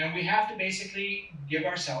 And we have to basically give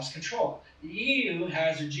ourselves control. The EU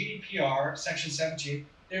has a GDPR, Section 17,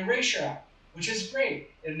 the Erasure Act, which is great.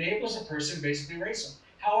 It enables a person to basically erase them.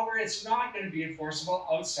 However, it's not going to be enforceable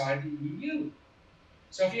outside the EU.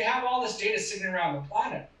 So if you have all this data sitting around the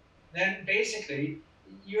planet, then basically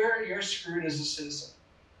you're screwed as a citizen.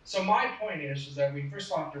 So my point is that we first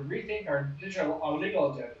of all have to rethink our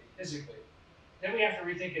legal identity physically. Then we have to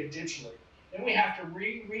rethink it digitally. Then we have to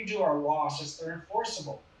redo our laws so they're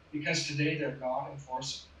enforceable. because today they're not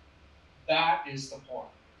enforceable. That is the point.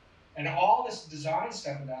 And all this design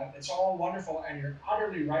stuff and that, it's all wonderful, and you're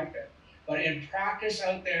utterly right there. But in practice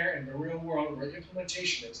out there in the real world where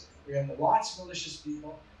implementation is, we have lots of malicious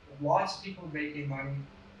people, lots of people making money,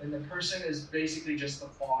 and the person is basically just the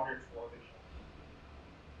fodder for the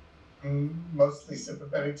I'm mostly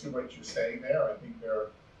sympathetic to what you're saying there. I think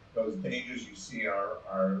those dangers you see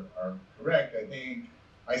are correct. I think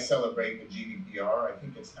I celebrate the GDPR. I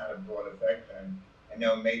think it's had a broad effect. And I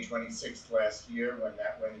know May 26th last year, when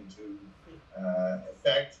that went into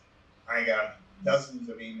effect, I got dozens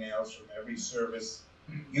of emails from every service,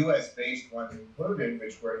 US-based ones included,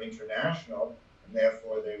 which were international, and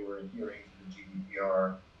therefore they were adhering to the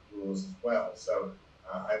GDPR rules as well. So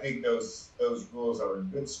I think those rules are a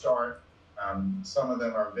good start. Some of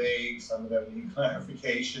them are vague, some of them need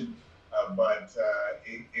clarification, but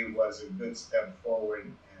it was a good step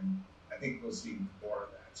forward, and I think we'll see more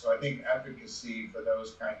of that. So I think advocacy for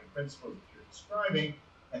those kind of principles that you're describing,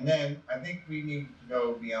 and then I think we need to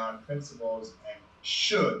go beyond principles and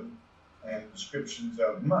should and descriptions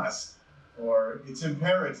of must, or it's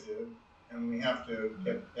imperative, and we have to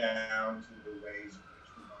get down to the ways in which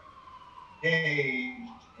we want to engage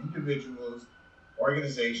individuals,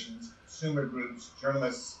 organizations, consumer groups,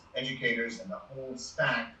 journalists, educators, and the whole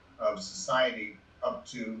stack of society up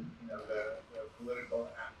to the political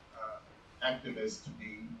activists to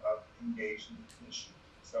be engaged in this issue.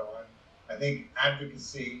 So I think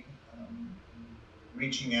advocacy,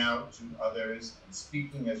 reaching out to others and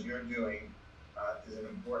speaking as you're doing is an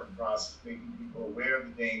important process, making people aware of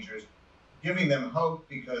the dangers, giving them hope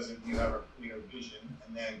because if you have a clear vision,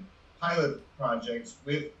 and then pilot projects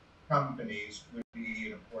with companies would be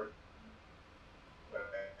an important way.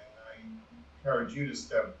 I encourage you to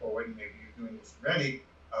step forward, and maybe you're doing this already,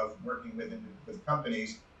 of working with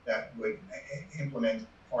companies that would implement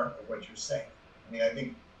part of what you're saying. I mean, I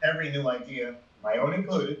think every new idea, my own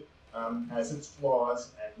included, has its flaws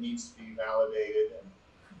and needs to be validated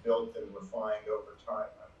and built and refined over time.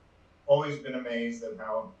 I've always been amazed at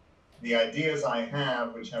how the ideas I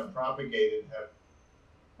have, which have propagated, have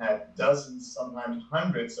had dozens, sometimes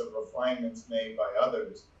hundreds of refinements made by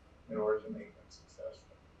others in order to make them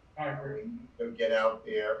successful. I agree. To get out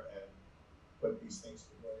there and put these things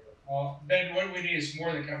together. Ben, what we need is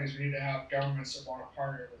more than companies. We need to have governments that want to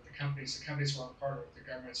partner with the companies want to partner with the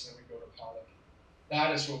governments, and then we go to pilot.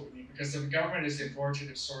 That is what we need, because the government is the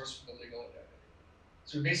authoritative source for the legal identity.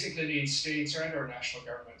 So we basically need states and or national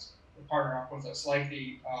governments to partner up with us, like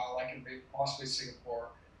in possibly Singapore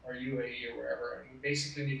or UAE or wherever, and we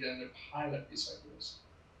basically need to pilot these ideas.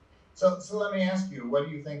 So let me ask you, what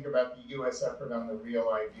do you think about the U.S. effort on the Real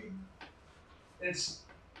ID? It's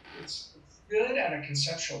good at a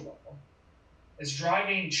conceptual level. It's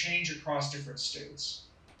driving change across different states.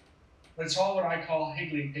 But it's all what I call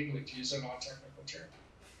higgly-piggly, to use a non-technical term.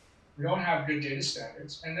 We don't have good data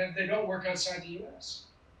standards, and then they don't work outside the U.S.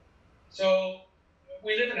 So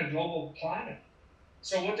we live in a global planet.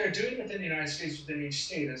 So what they're doing within the United States, within each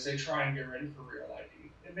state, as they try and get ready for Real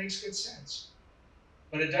ID, it makes good sense.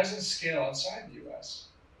 But it doesn't scale outside the U.S.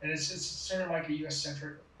 And it's sort of like a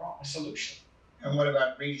U.S.-centric solution. And what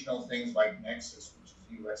about regional things like Nexus, which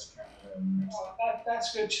is U.S., Canada, and Mexico?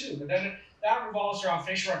 That's good too. But then that revolves around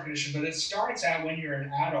facial recognition, but it starts out when you're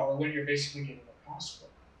an adult or when you're basically getting a passport.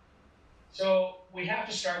 So we have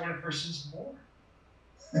to start when a person's born.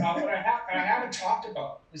 What I haven't talked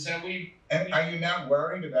about is that are you not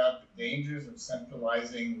worried about the dangers of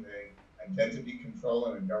centralizing the identity control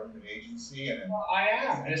in a government agency? Well, I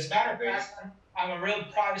am. And as a matter of fact, I'm a real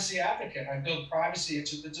privacy advocate. I build privacy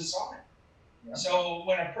into the design. Yeah. So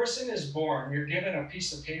when a person is born, you're given a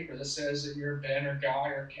piece of paper that says that you're Ben or Guy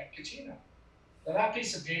or Katina. Now that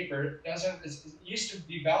piece of paper it used to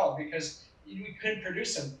be valid because we couldn't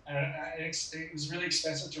produce them. It was really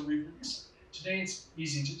expensive to reproduce them. Today it's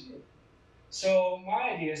easy to do. So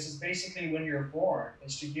my idea is basically when you're born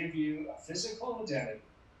is to give you a physical identity,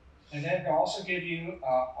 and then to also give you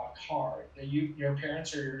a card that your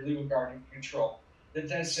parents or your legal guardian control that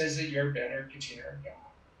then says that you're Ben or Katina or Guy.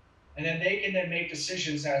 And then they can then make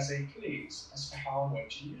decisions as they please as to how and when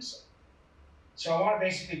to use it. So I want to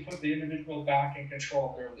basically put the individual back in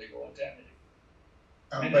control of their legal identity.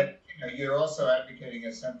 But you're also advocating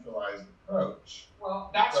a centralized approach. Well,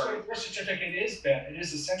 that's what a birth certificate is, Ben. It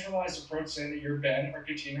is a centralized approach saying that you're Ben or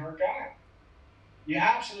Katina or Guy. You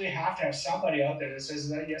absolutely have to have somebody out there that says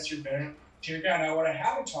that, yes, you're Ben or Katina or Guy. Now, what I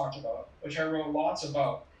haven't talked about, which I wrote lots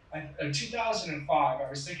about, in 2005, I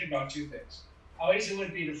was thinking about two things. How easy it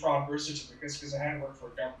would be to fraud birth certificates because I hadn't worked for a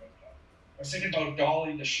government yet. I was thinking about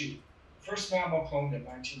Dolly the sheep, first mammal cloned in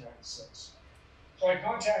 1996. So I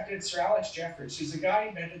contacted Sir Alex Jeffreys, who's the guy who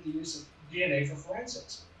invented the use of DNA for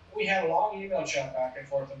forensics. We had a long email chat back and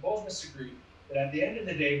forth, and both of us agreed that at the end of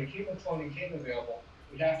the day, when human cloning came available,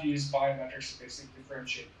 we'd have to use biometrics to basically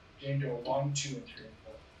differentiate into a 1, 2, and 3, and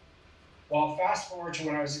 4. Well, fast forward to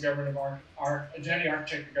when I was the government of identity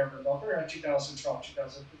architect of the government of Alberta in 2012,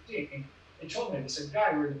 2015. They told me, they said,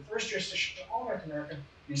 Guy, we're the first jurisdiction in all North America to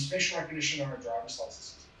use facial recognition on our driver's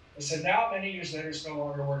licenses. They said, now, many years later, it's no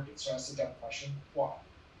longer working. So I asked the dumb question, why?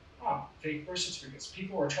 Fake birth certificates.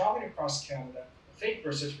 People were traveling across Canada with fake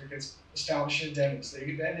birth certificates, establishing identities.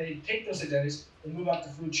 Then they take those identities and move up the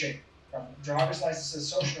food chain from driver's licenses,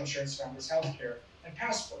 social insurance numbers, healthcare, and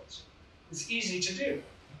passports. It's easy to do.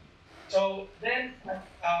 So then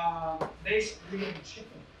they began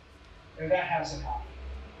shipping, and that hasn't happened.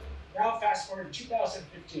 Now fast forward to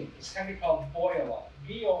 2015, this company called Boyalife,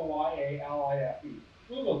 B-O-Y-A-L-I-F-E.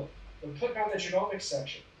 Google it. You'll click on the genomics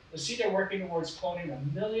section. You'll see they're working towards cloning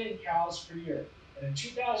 1 million cows per year. And in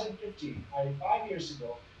 2015, 5 years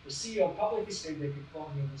ago, the CEO publicly stated they could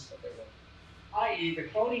clone humans, but they won't. I.e., the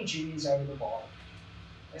cloning genie's out of the bottle.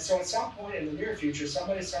 And so at some point in the near future,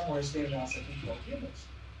 somebody somewhere is going to announce they can clone humans.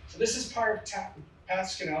 So this is part of Pat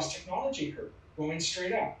Scannell's technology curve, going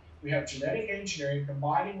straight up. We have genetic engineering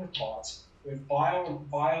combining with bots, with bio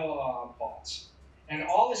bots. And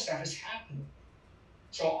all this stuff is happening.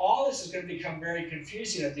 So all this is going to become very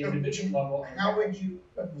confusing at the individual level. How would you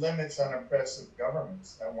put limits on oppressive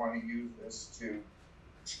governments that want to use this to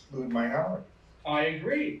exclude minorities? I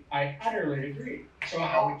agree. I utterly agree. So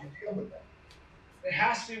how would you deal with that? It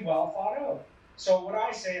has to be well thought out. So what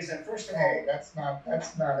I say is that first of all, hey, that's not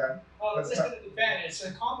a. Well, listen, Ben, it's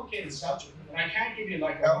a complicated subject, and I can't give you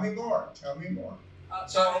like. Tell me more.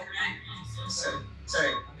 Sorry.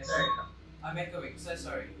 I'm echoing. So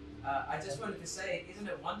sorry. I just wanted to say, isn't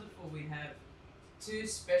it wonderful we have 2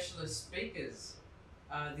 specialist speakers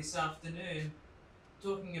this afternoon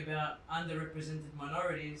talking about underrepresented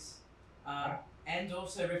minorities and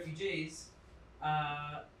also refugees,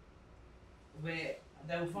 where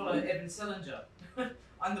they will follow Evan Selinger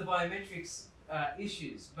on the biometrics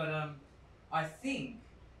issues. But I think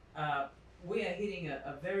we are hitting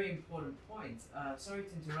a very important point. Sorry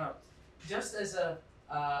to interrupt. Just as a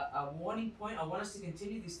warning point, I want us to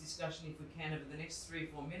continue this discussion if we can over the next 3 or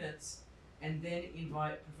 4 minutes, and then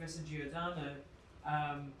invite Professor Giordano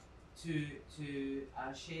to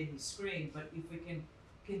share his screen. But if we can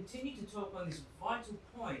continue to talk on this vital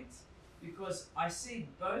point, because I see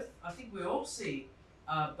both, I think we all see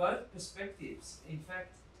both perspectives. In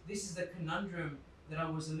fact, this is the conundrum that I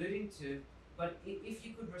was alluding to. But if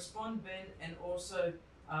you could respond, Ben, and also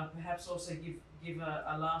perhaps also give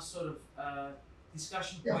a last sort of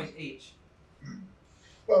discussion point each.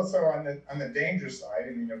 Well, so on the danger side,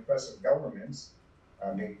 I mean, oppressive governments.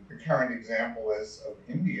 I mean, the current example is of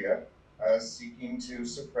India seeking to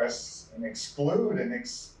suppress and exclude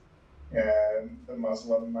the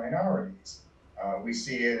Muslim minorities. We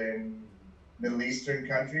see it in Middle Eastern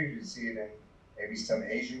countries. We see it in maybe some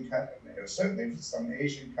Asian countries, certainly some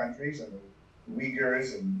Asian countries, and the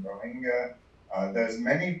Uyghurs and Rohingya. There's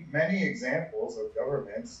many examples of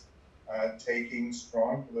governments taking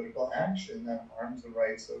strong political action that harms the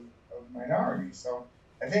rights of minorities. So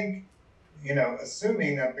I think,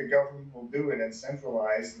 assuming that the government will do it and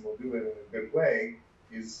centralize and will do it in a good way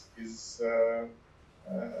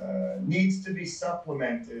needs to be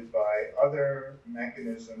supplemented by other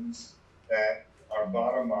mechanisms that are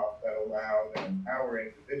bottom up, that allow and empower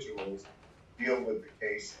individuals to deal with the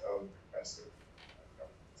case of oppressive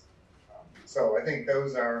governments. So I think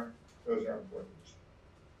those are important.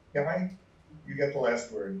 Yeah, you get the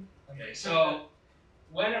last word. Okay, so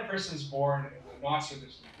when a person's born in the not so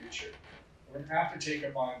distant future, we're going to have to take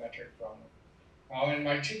a biometric from them. Now, in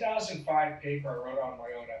my 2005 paper I wrote on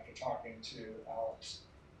my own after talking to Alex,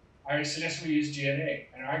 I suggested we use DNA,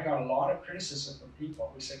 and I got a lot of criticism from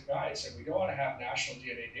people who said, guys, we don't want to have national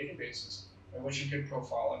DNA databases in which you could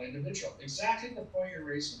profile an individual. Exactly the point you're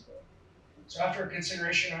raising, Bill. So after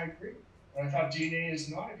consideration, I agree. And I thought DNA is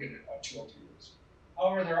not a good tool to use.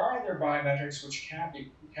 However, there are other biometrics which you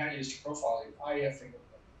can use to profile you, i.e. a fingerprint.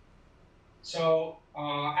 So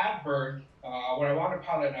at birth, when I want to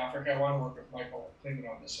pilot in Africa, I want to work with Michael Klingman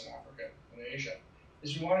on this in Africa and Asia,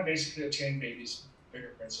 is we want to basically obtain babies'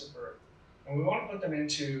 fingerprints at birth. And we want to put them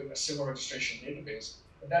into a civil registration database.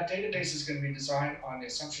 But that database is going to be designed on the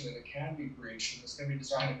assumption that it can be breached, and it's going to be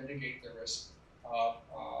designed to mitigate the risk of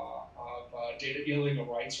data illegal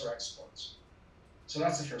rights or exports. So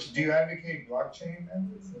that's the first. Do you advocate blockchain then?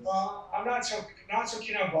 I'm not so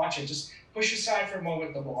keen on blockchain. Just push aside for a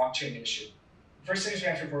moment the blockchain issue. The first thing we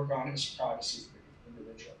have to work on is privacy for the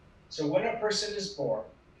individual. So when a person is born,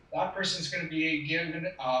 that person is going to be given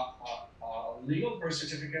a legal birth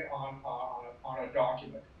certificate on a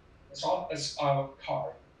document. It's a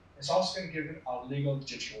card. It's also going to give them a legal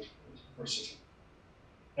digital birth certificate.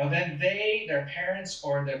 Now then their parents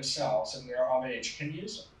or themselves, and they're of age, can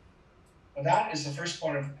use them. Now that is the first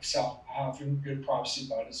point of having good privacy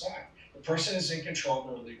by design. The person is in control of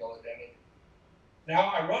their legal identity. Now,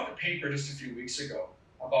 I wrote a paper just a few weeks ago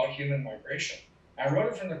about human migration. I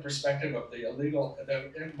wrote it from the perspective of the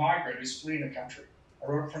migrant who's fleeing a country. I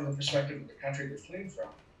wrote it from the perspective of the country they're fleeing from.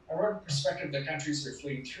 I wrote the perspective of the countries they're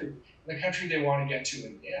fleeing through, the country they want to get to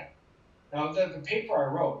in the end. Now, the paper I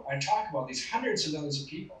wrote, I talk about these hundreds of millions of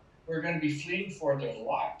people who are going to be fleeing for their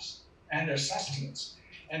lives and their sustenance.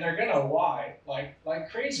 And they're going to lie like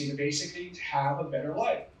crazy to basically have a better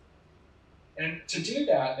life. And to do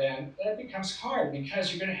that, then, that becomes hard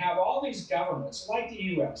because you're going to have all these governments, like the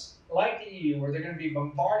US, like the EU, where they're going to be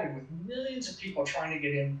bombarded with millions of people trying to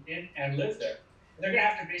get in and live there. And they're going to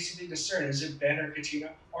have to basically discern, is it Ben or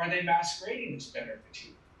Katina, or are they masquerading as Ben or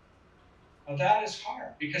Katina? Now that is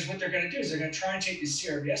hard, because what they're going to do is they're going to try and take these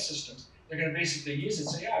CRBS systems, they're going to basically use it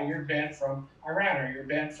and say, yeah, you're Ben from Iran, or you're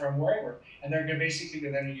Ben from wherever, and they're going to basically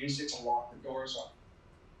then use it to lock the doors on.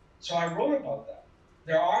 So I wrote about that.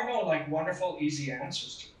 There are no wonderful, easy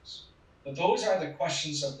answers to this. But those are the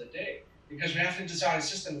questions of the day. Because we have to design a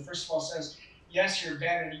system that first of all says, yes, you're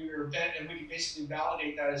Ben and you're Ben, and we can basically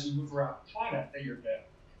validate that as you move around the planet that you're Ben.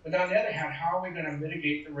 But on the other hand, how are we going to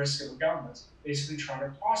mitigate the risk of the government basically trying to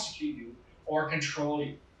prosecute you or control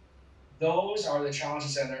you? Those are the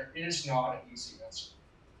challenges, and there is not an easy answer.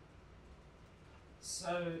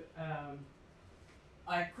 So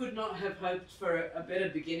I could not have hoped for a better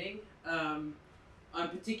beginning. I'm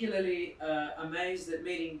particularly amazed at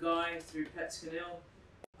meeting Guy through Pat Scannell.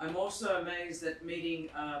 I'm also amazed at meeting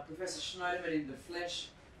Professor Shneiderman in the flesh.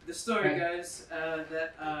 The story goes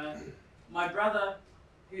that my brother,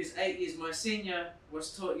 who's 8 years my senior,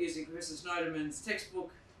 was taught using Professor Shneiderman's textbook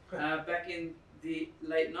back in the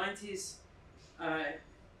late 90s,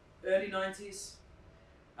 early 90s,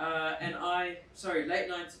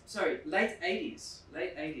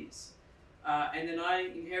 late 80s. And then I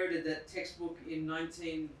inherited that textbook in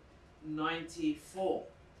 1994.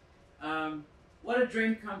 What a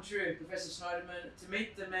dream come true, Professor Shneiderman, to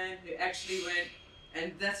meet the man who actually went,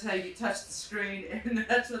 and that's how you touch the screen, and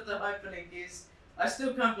that's what the hyperlink is. I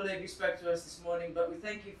still can't believe you spoke to us this morning, but we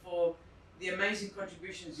thank you for the amazing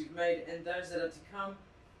contributions you've made and those that are to come.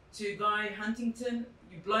 To Guy Huntington,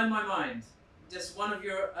 you blow my mind. Just one of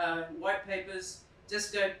your white papers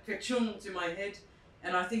just go ka-chung to my head.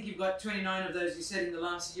 And I think you've got 29 of those you said in the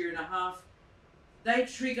last year and a half. They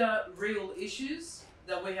trigger real issues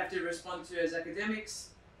that we have to respond to as academics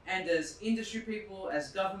and as industry people, as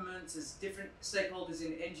governments, as different stakeholders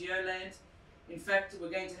in NGO land. In fact, we're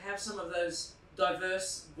going to have some of those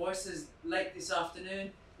diverse voices late this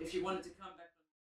afternoon. If you wanted to come back.